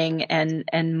co-training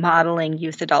and modeling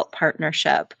youth-adult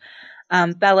partnership.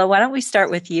 Bella, why don't we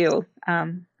start with you?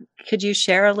 Could you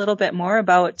share a little bit more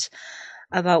about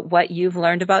what you've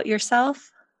learned about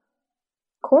yourself?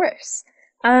 Of course.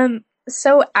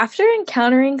 So after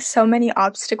encountering so many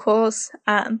obstacles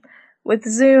with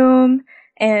Zoom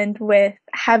and with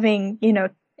having,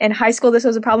 in high school, this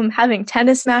was a problem, having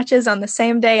tennis matches on the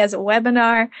same day as a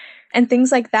webinar and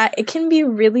things like that, it can be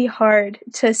really hard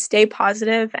to stay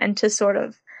positive and to sort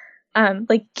of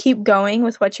keep going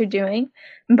with what you're doing.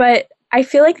 But I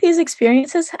feel like these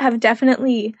experiences have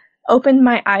definitely opened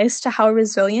my eyes to how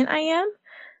resilient I am.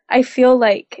 I feel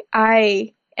like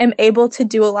I am able to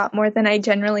do a lot more than I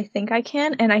generally think I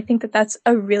can, and I think that that's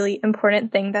a really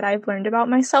important thing that I've learned about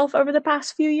myself over the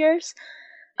past few years.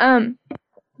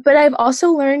 But I've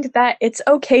also learned that it's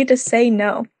okay to say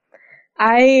no.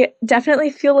 I definitely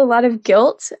feel a lot of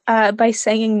guilt by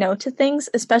saying no to things,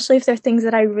 especially if they're things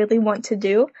that I really want to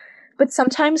do. But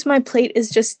sometimes my plate is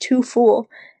just too full,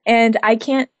 and I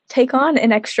can't take on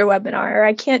an extra webinar, or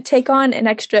I can't take on an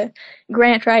extra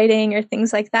grant writing or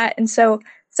things like that. And so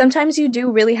sometimes you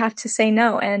do really have to say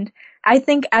no. And I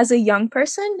think as a young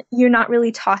person, you're not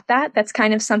really taught that. That's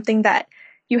kind of something that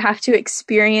you have to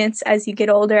experience as you get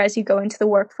older, as you go into the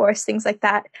workforce, things like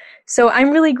that. So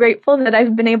I'm really grateful that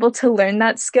I've been able to learn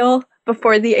that skill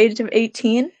before the age of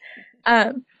 18.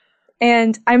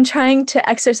 And I'm trying to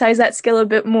exercise that skill a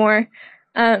bit more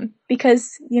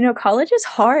because, college is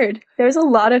hard. There's a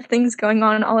lot of things going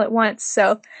on all at once.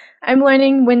 So I'm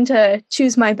learning when to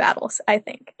choose my battles, I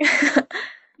think.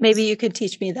 Maybe you could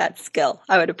teach me that skill.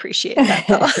 I would appreciate that,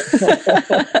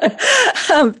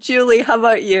 though. Julie, how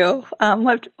about you?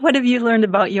 What have you learned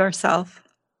about yourself?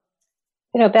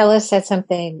 Bella said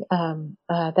something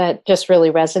that just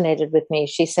really resonated with me.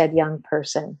 She said young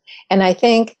person. And I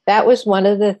think that was one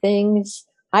of the things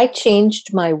I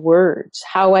changed my words,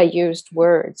 how I used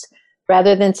words.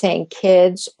 Rather than saying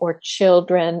kids or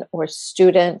children or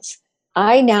students,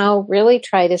 I now really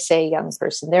try to say young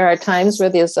person. There are times where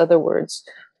those other words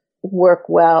work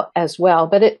well as well,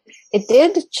 but it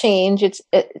did change.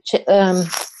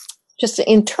 Just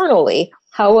internally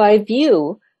how I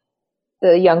view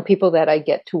the young people that I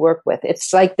get to work with.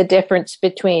 It's like the difference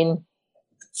between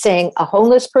saying a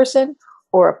homeless person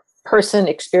or a person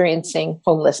experiencing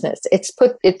homelessness.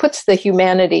 It puts the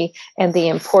humanity and the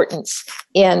importance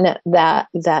in that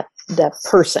the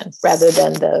person rather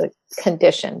than the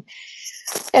condition.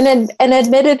 And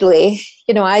admittedly,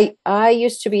 I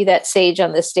used to be that sage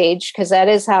on the stage because that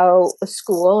is how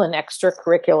school and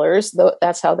extracurriculars,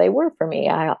 that's how they were for me.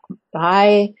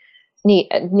 I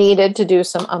needed to do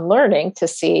some unlearning to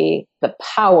see the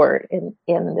power in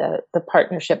the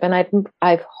partnership. And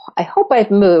I hope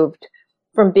I've moved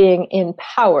from being in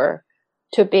power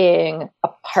to being a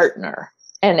partner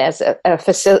and as a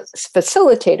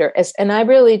facilitator. And I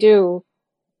really do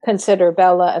consider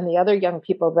Bella and the other young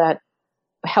people that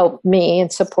help me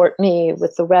and support me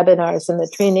with the webinars and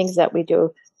the trainings that we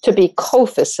do to be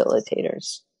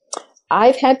co-facilitators.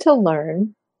 I've had to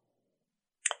learn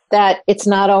that it's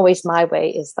not always my way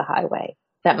is the highway,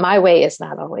 that my way is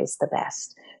not always the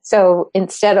best. So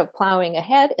instead of plowing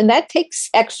ahead, and that takes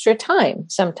extra time,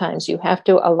 sometimes you have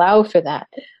to allow for that.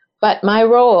 But my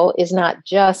role is not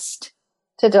just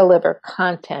to deliver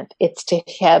content, it's to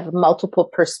have multiple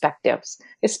perspectives,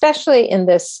 especially in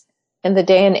the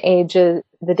day and age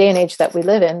that we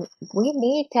live in. We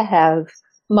need to have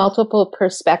multiple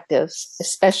perspectives,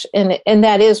 especially, and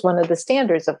that is one of the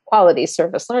standards of quality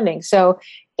service learning. So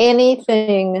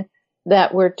anything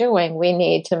that we're doing, we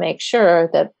need to make sure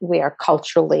that we are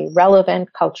culturally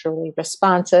relevant, culturally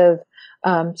responsive.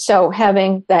 So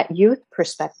having that youth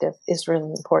perspective is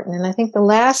really important. And I think the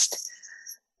last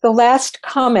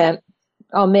comment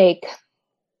I'll make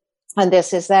on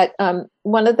this is that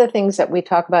one of the things that we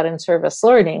talk about in service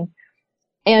learning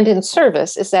and in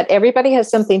service is that everybody has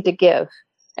something to give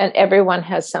and everyone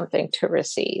has something to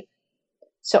receive.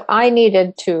 So I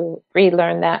needed to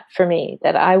relearn that for me,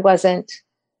 that I wasn't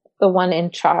the one in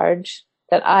charge,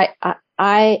 that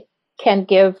I can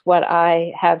give what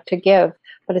I have to give,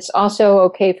 but it's also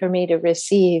okay for me to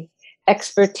receive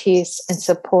expertise and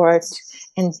support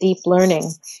and deep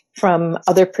learning from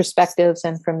other perspectives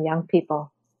and from young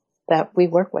people that we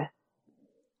work with.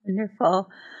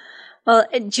 Wonderful. Well,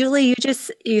 Julie,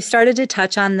 you started to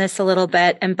touch on this a little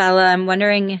bit, and Bella, I'm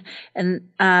wondering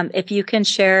if you can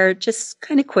share just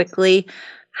kind of quickly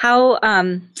how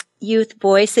youth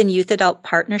voice and youth adult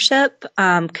partnership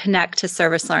connect to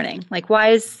service learning. Like,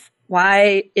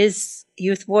 why is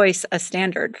youth voice a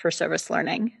standard for service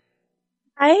learning?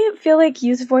 I feel like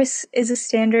youth voice is a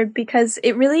standard because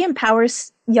it really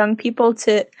empowers young people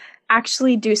to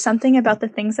actually do something about the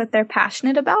things that they're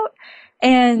passionate about.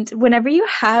 And whenever you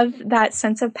have that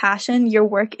sense of passion, your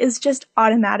work is just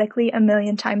automatically a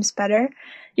million times better.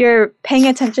 You're paying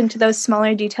attention to those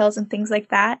smaller details and things like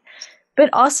that. But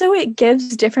also it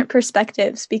gives different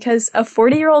perspectives because a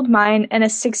 40-year-old mind and a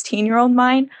 16-year-old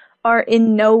mind are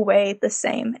in no way the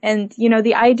same. And,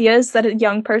 the ideas that a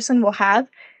young person will have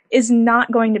is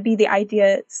not going to be the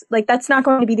ideas, that's not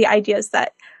going to be the ideas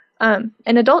that an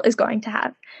adult is going to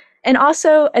have. And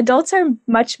also, adults are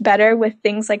much better with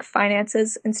things like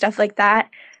finances and stuff like that.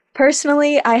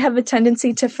 Personally, I have a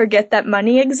tendency to forget that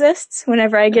money exists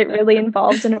whenever I get really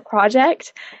involved in a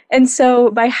project. And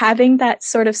so by having that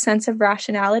sort of sense of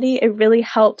rationality, it really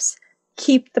helps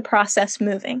keep the process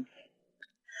moving.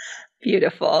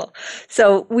 Beautiful.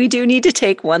 So we do need to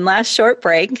take one last short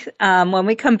break. When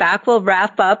we come back, we'll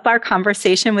wrap up our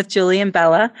conversation with Julie and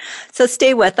Bella. So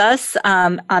stay with us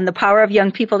on the power of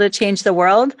young people to change the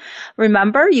world.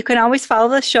 Remember, you can always follow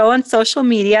the show on social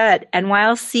media at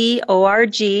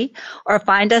NYLC.org or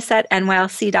find us at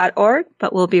nylc.org,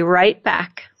 but we'll be right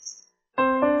back.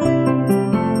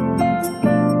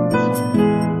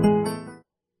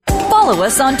 Follow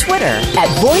us on Twitter at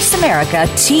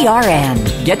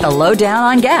VoiceAmericaTRN. Get the lowdown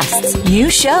on guests, new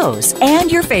shows,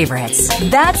 and your favorites.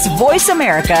 That's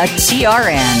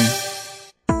VoiceAmericaTRN.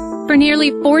 For nearly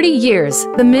 40 years,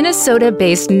 the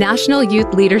Minnesota-based National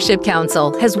Youth Leadership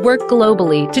Council has worked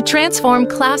globally to transform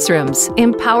classrooms,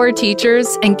 empower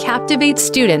teachers, and captivate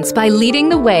students by leading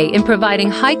the way in providing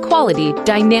high-quality,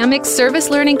 dynamic service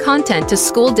learning content to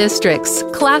school districts,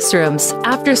 classrooms,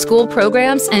 after-school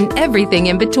programs, and everything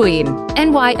in between.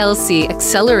 NYLC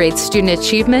accelerates student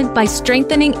achievement by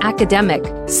strengthening academic,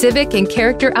 civic and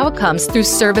character outcomes through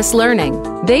service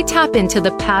learning. They tap into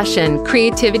the passion,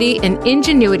 creativity, and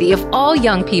ingenuity of all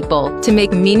young people to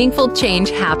make meaningful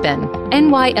change happen.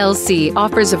 NYLC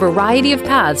offers a variety of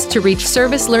paths to reach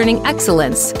service learning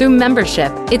excellence through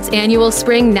membership, its annual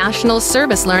Spring National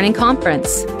Service Learning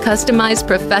Conference, customized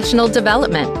professional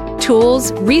development,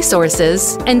 tools,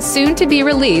 resources, and soon to be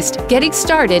released Getting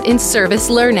Started in Service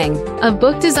Learning, a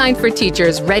book designed for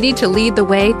teachers ready to lead the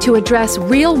way to address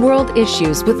real-world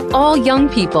issues with all young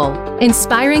people,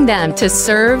 inspiring them to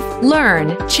serve,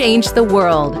 learn, change the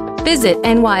world. Visit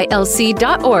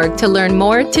nylc.org to learn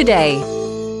more today.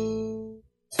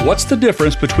 What's the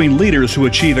difference between leaders who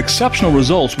achieve exceptional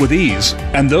results with ease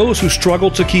and those who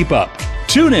struggle to keep up?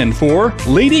 Tune in for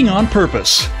Leading on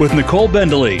Purpose with Nicole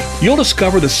Bendalee. You'll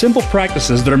discover the simple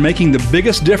practices that are making the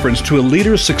biggest difference to a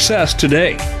leader's success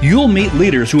today. You'll meet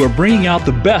leaders who are bringing out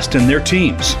the best in their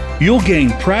teams. You'll gain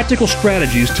practical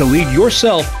strategies to lead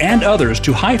yourself and others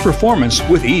to high performance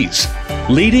with ease.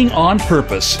 Leading on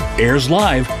Purpose airs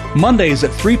live Mondays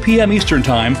at 3 p.m. Eastern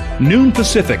Time, noon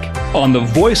Pacific, on the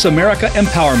Voice America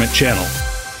Empowerment Channel.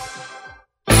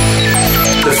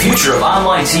 The future of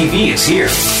online TV is here.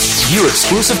 View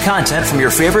exclusive content from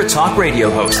your favorite talk radio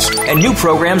hosts and new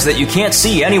programs that you can't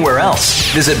see anywhere else.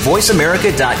 Visit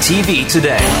voiceamerica.tv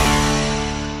today.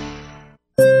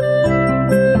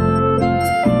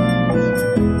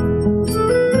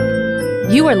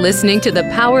 You are listening to The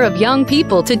Power of Young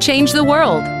People to Change the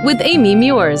World with Amy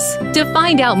Muirs. To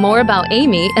find out more about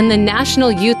Amy and the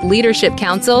National Youth Leadership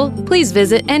Council, please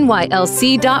visit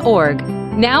nylc.org.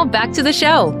 Now back to the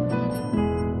show.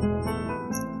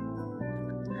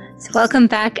 So welcome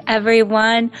back,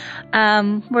 everyone.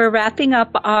 We're wrapping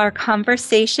up our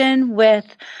conversation with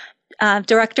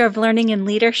Director of Learning and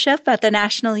Leadership at the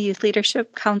National Youth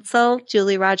Leadership Council,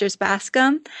 Julie Rogers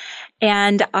Bascom,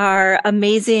 and our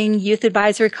amazing Youth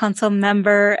Advisory Council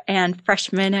member and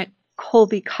freshman at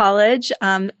Colby College,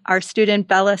 our student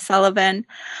Bella Sullivan.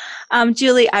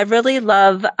 Julie, I really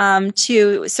love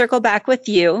to circle back with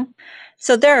you.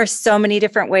 So there are so many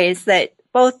different ways that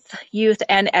both youth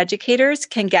and educators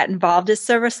can get involved in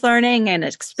service learning and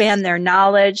expand their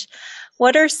knowledge.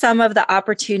 What are some of the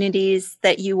opportunities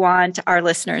that you want our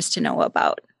listeners to know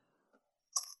about?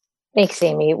 Thanks,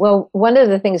 Amy. Well, one of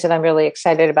the things that I'm really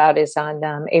excited about is on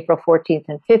April 14th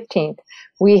and 15th,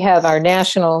 we have our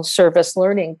National Service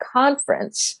Learning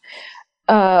Conference,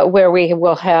 where we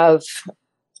will have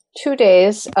 2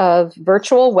 days of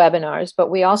virtual webinars, but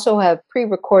we also have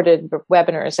pre-recorded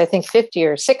webinars, I think 50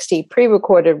 or 60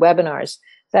 pre-recorded webinars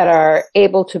that are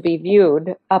able to be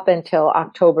viewed up until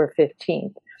October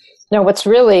 15th. Now, what's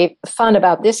really fun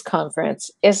about this conference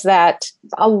is that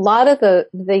a lot of the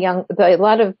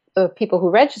people who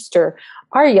register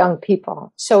are young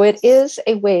people. So it is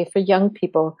a way for young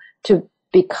people to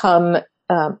become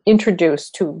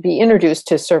introduced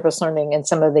to service learning and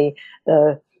some of the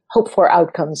hoped for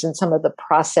outcomes and some of the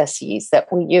processes that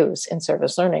we use in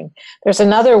service learning. There's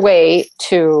another way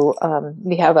to,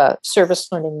 we have a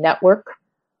service learning network.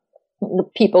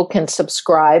 People can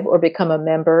subscribe or become a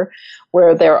member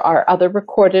where there are other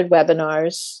recorded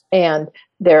webinars, and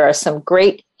there are some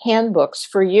great handbooks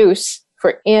for use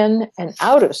for in and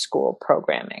out of school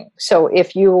programming. So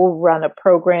if you run a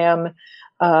program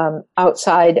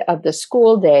outside of the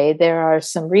school day, there are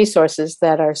some resources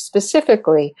that are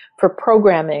specifically for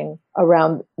programming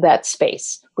around that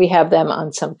space. We have them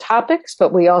on some topics,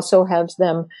 but we also have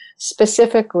them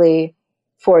specifically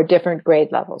for different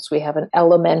grade levels. We have an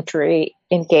elementary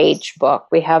Engage book,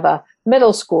 we have a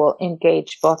middle school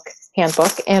Engage book,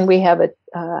 handbook, and we have a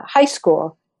high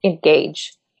school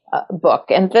Engage book.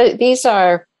 And these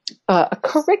are a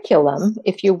curriculum,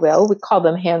 if you will. We call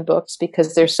them handbooks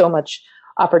because there's so much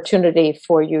opportunity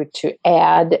for you to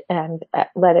add and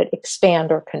let it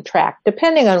expand or contract,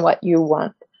 depending on what you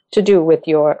want to do with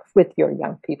your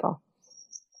young people.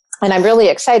 And I'm really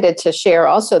excited to share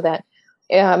also that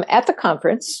at the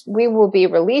conference, we will be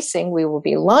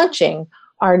launching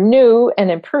our new and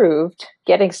improved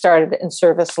Getting Started in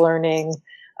Service Learning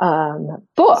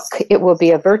book. It will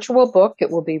be a virtual book.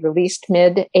 It will be released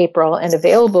mid-April and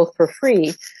available for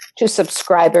free to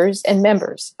subscribers and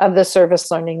members of the Service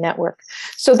Learning Network.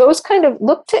 So those kind of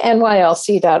look to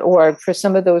nylc.org for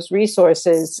some of those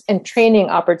resources and training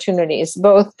opportunities,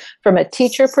 both from a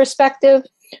teacher perspective,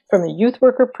 from a youth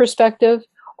worker perspective,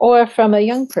 or from a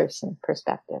young person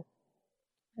perspective.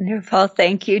 Wonderful.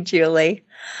 Thank you, Julie.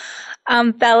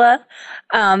 Bella,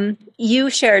 you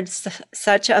shared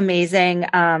such amazing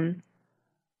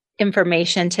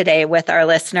information today with our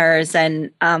listeners.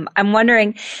 And I'm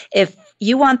wondering if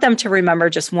you want them to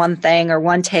remember just one thing or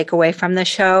one takeaway from the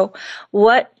show,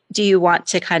 what do you want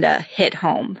to kind of hit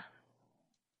home?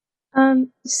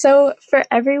 So for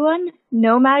everyone,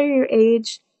 no matter your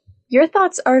age, your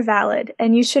thoughts are valid,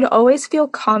 and you should always feel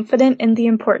confident in the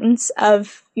importance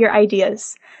of your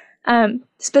ideas.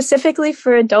 Specifically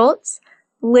for adults,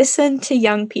 listen to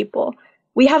young people.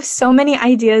 We have so many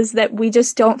ideas that we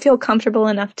just don't feel comfortable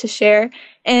enough to share,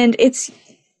 and it's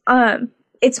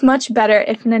much better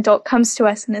if an adult comes to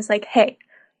us and is like, "Hey,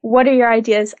 what are your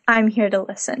ideas? I'm here to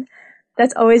listen."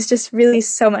 That's always just really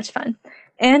so much fun.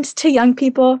 And to young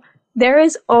people, there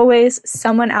is always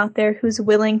someone out there who's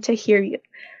willing to hear you.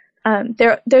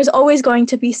 There's always going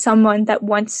to be someone that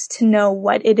wants to know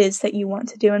what it is that you want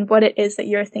to do and what it is that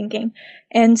you're thinking.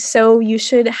 And so you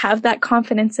should have that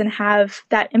confidence and have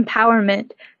that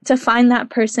empowerment to find that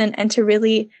person and to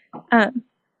really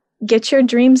get your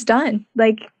dreams done.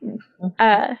 Like,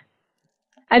 I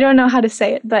don't know how to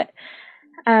say it, but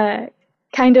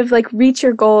kind of like reach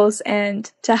your goals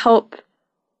and to help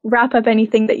wrap up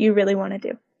anything that you really want to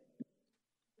do.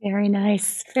 Very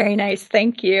nice. Very nice.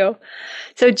 Thank you.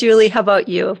 So, Julie, how about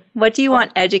you? What do you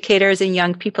want educators and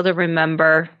young people to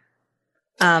remember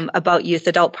about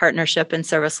youth-adult partnership and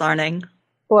service learning?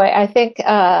 Boy, I think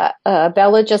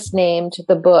Bella just named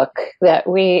the book that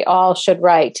we all should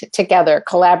write together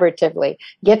collaboratively.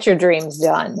 Get Your Dreams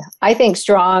Done. I think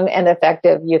strong and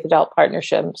effective youth-adult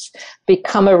partnerships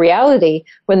become a reality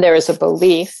when there is a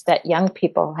belief that young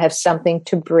people have something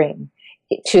to bring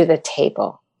to the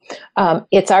table.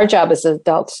 It's our job as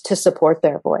adults to support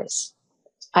their voice.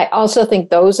 I also think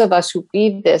those of us who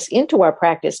weave this into our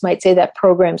practice might say that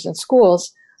programs in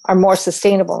schools are more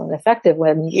sustainable and effective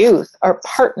when youth are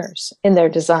partners in their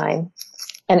design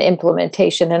and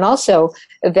implementation, and also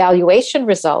evaluation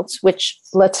results, which,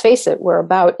 let's face it, we're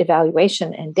about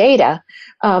evaluation and data.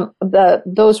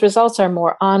 Those results are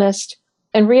more honest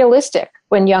and realistic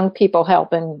when young people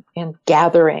help in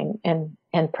gathering and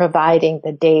providing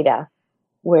the data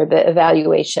where the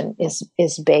evaluation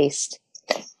is based.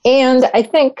 And I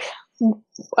think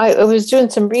I was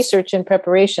doing some research in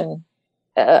preparation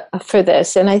for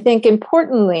this, and I think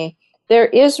importantly, there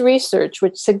is research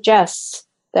which suggests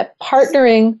that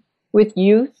partnering with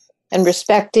youth and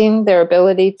respecting their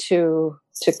ability to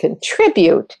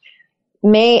contribute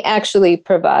may actually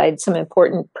provide some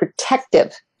important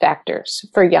protective factors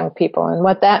for young people. And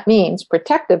what that means,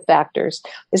 protective factors,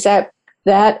 is that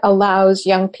allows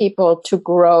young people to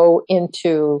grow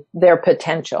into their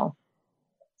potential.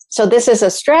 So this is a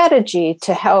strategy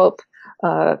to help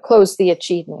close the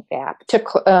achievement gap,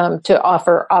 to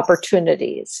offer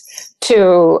opportunities,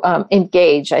 to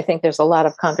engage. I think there's a lot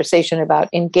of conversation about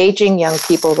engaging young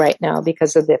people right now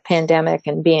because of the pandemic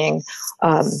and being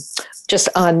just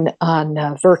on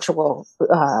virtual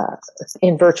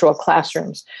in virtual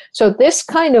classrooms. So this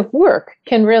kind of work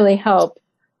can really help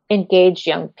engage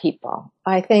young people.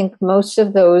 I think most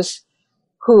of those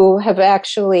who have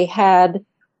actually had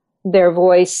their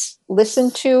voice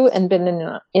listened to and been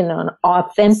in an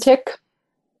authentic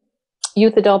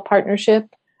youth-adult partnership,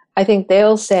 I think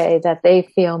they'll say that they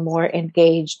feel more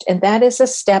engaged. And that is a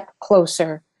step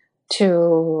closer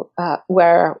to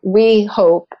where we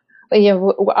hope,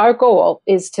 our goal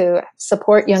is to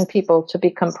support young people to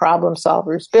become problem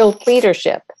solvers, build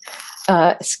leadership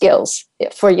skills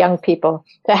for young people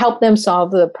to help them solve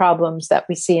the problems that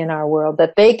we see in our world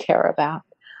that they care about.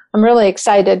 I'm really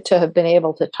excited to have been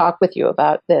able to talk with you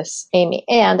about this, Amy,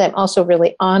 and I'm also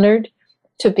really honored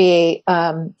to be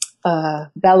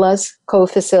Bella's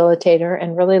co-facilitator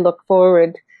and really look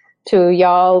forward to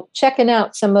y'all checking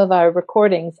out some of our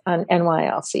recordings on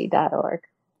nylc.org.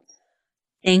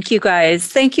 Thank you guys.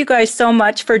 Thank you guys so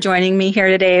much for joining me here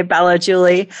today, Bella,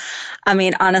 Julie. I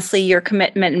mean, honestly, your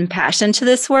commitment and passion to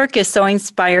this work is so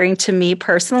inspiring to me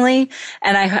personally,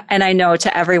 and I know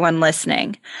to everyone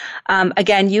listening.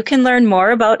 Again, you can learn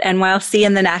more about NYLC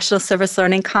and the National Service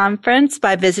Learning Conference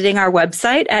by visiting our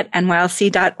website at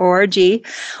nylc.org,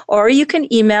 or you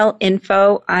can email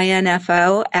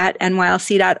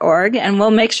info@nylc.org, and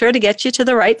we'll make sure to get you to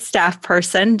the right staff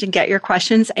person to get your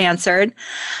questions answered.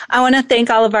 I want to thank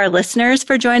all of our listeners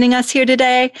for joining us here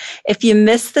today. If you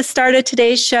missed the start of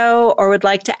today's show or would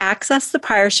like to access the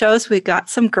prior shows, we've got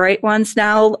some great ones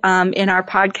now in our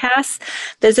podcasts.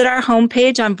 Visit our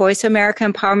homepage on Voice America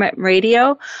Empowerment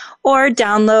Radio, or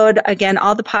download again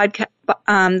all the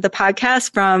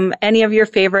podcasts from any of your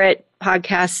favorite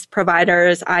podcast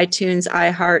providers: iTunes,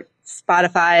 iHeart,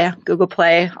 Spotify, Google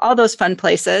Play, all those fun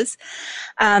places.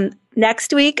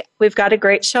 Next week, we've got a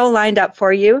great show lined up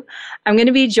for you. I'm going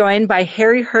to be joined by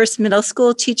Harry Hurst Middle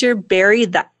School teacher Barry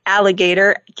the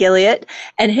Alligator Gilliot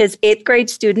and his 8th grade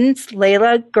students,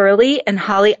 Layla Gurley and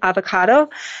Holly Avocado.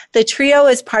 The trio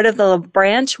is part of the La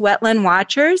Branch Wetland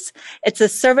Watchers. It's a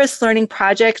service learning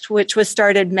project which was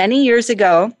started many years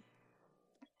ago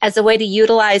as a way to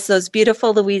utilize those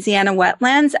beautiful Louisiana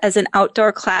wetlands as an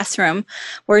outdoor classroom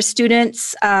where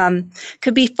students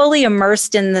could be fully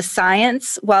immersed in the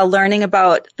science while learning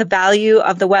about the value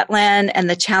of the wetland and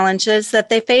the challenges that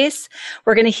they face.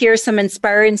 We're going to hear some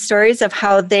inspiring stories of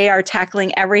how they are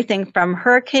tackling everything from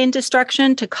hurricane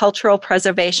destruction to cultural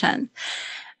preservation.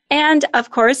 And of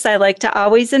course, I like to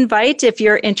always invite, if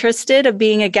you're interested in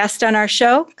being a guest on our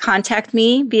show, contact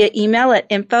me via email at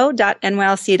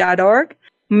info.nylc.org.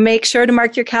 Make sure to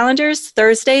mark your calendars,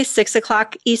 Thursday, 6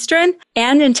 o'clock Eastern.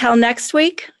 And until next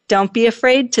week, don't be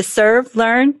afraid to serve,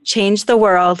 learn, change the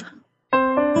world.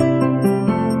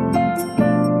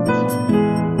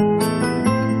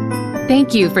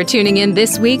 Thank you for tuning in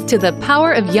this week to the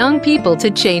Power of Young People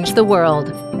to Change the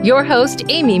World. Your host,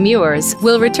 Amy Muirs,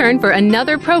 will return for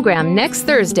another program next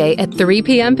Thursday at 3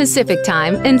 p.m. Pacific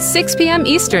Time and 6 p.m.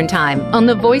 Eastern Time on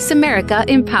the Voice America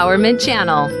Empowerment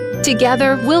Channel.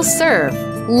 Together, we'll serve,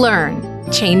 learn,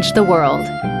 change the world.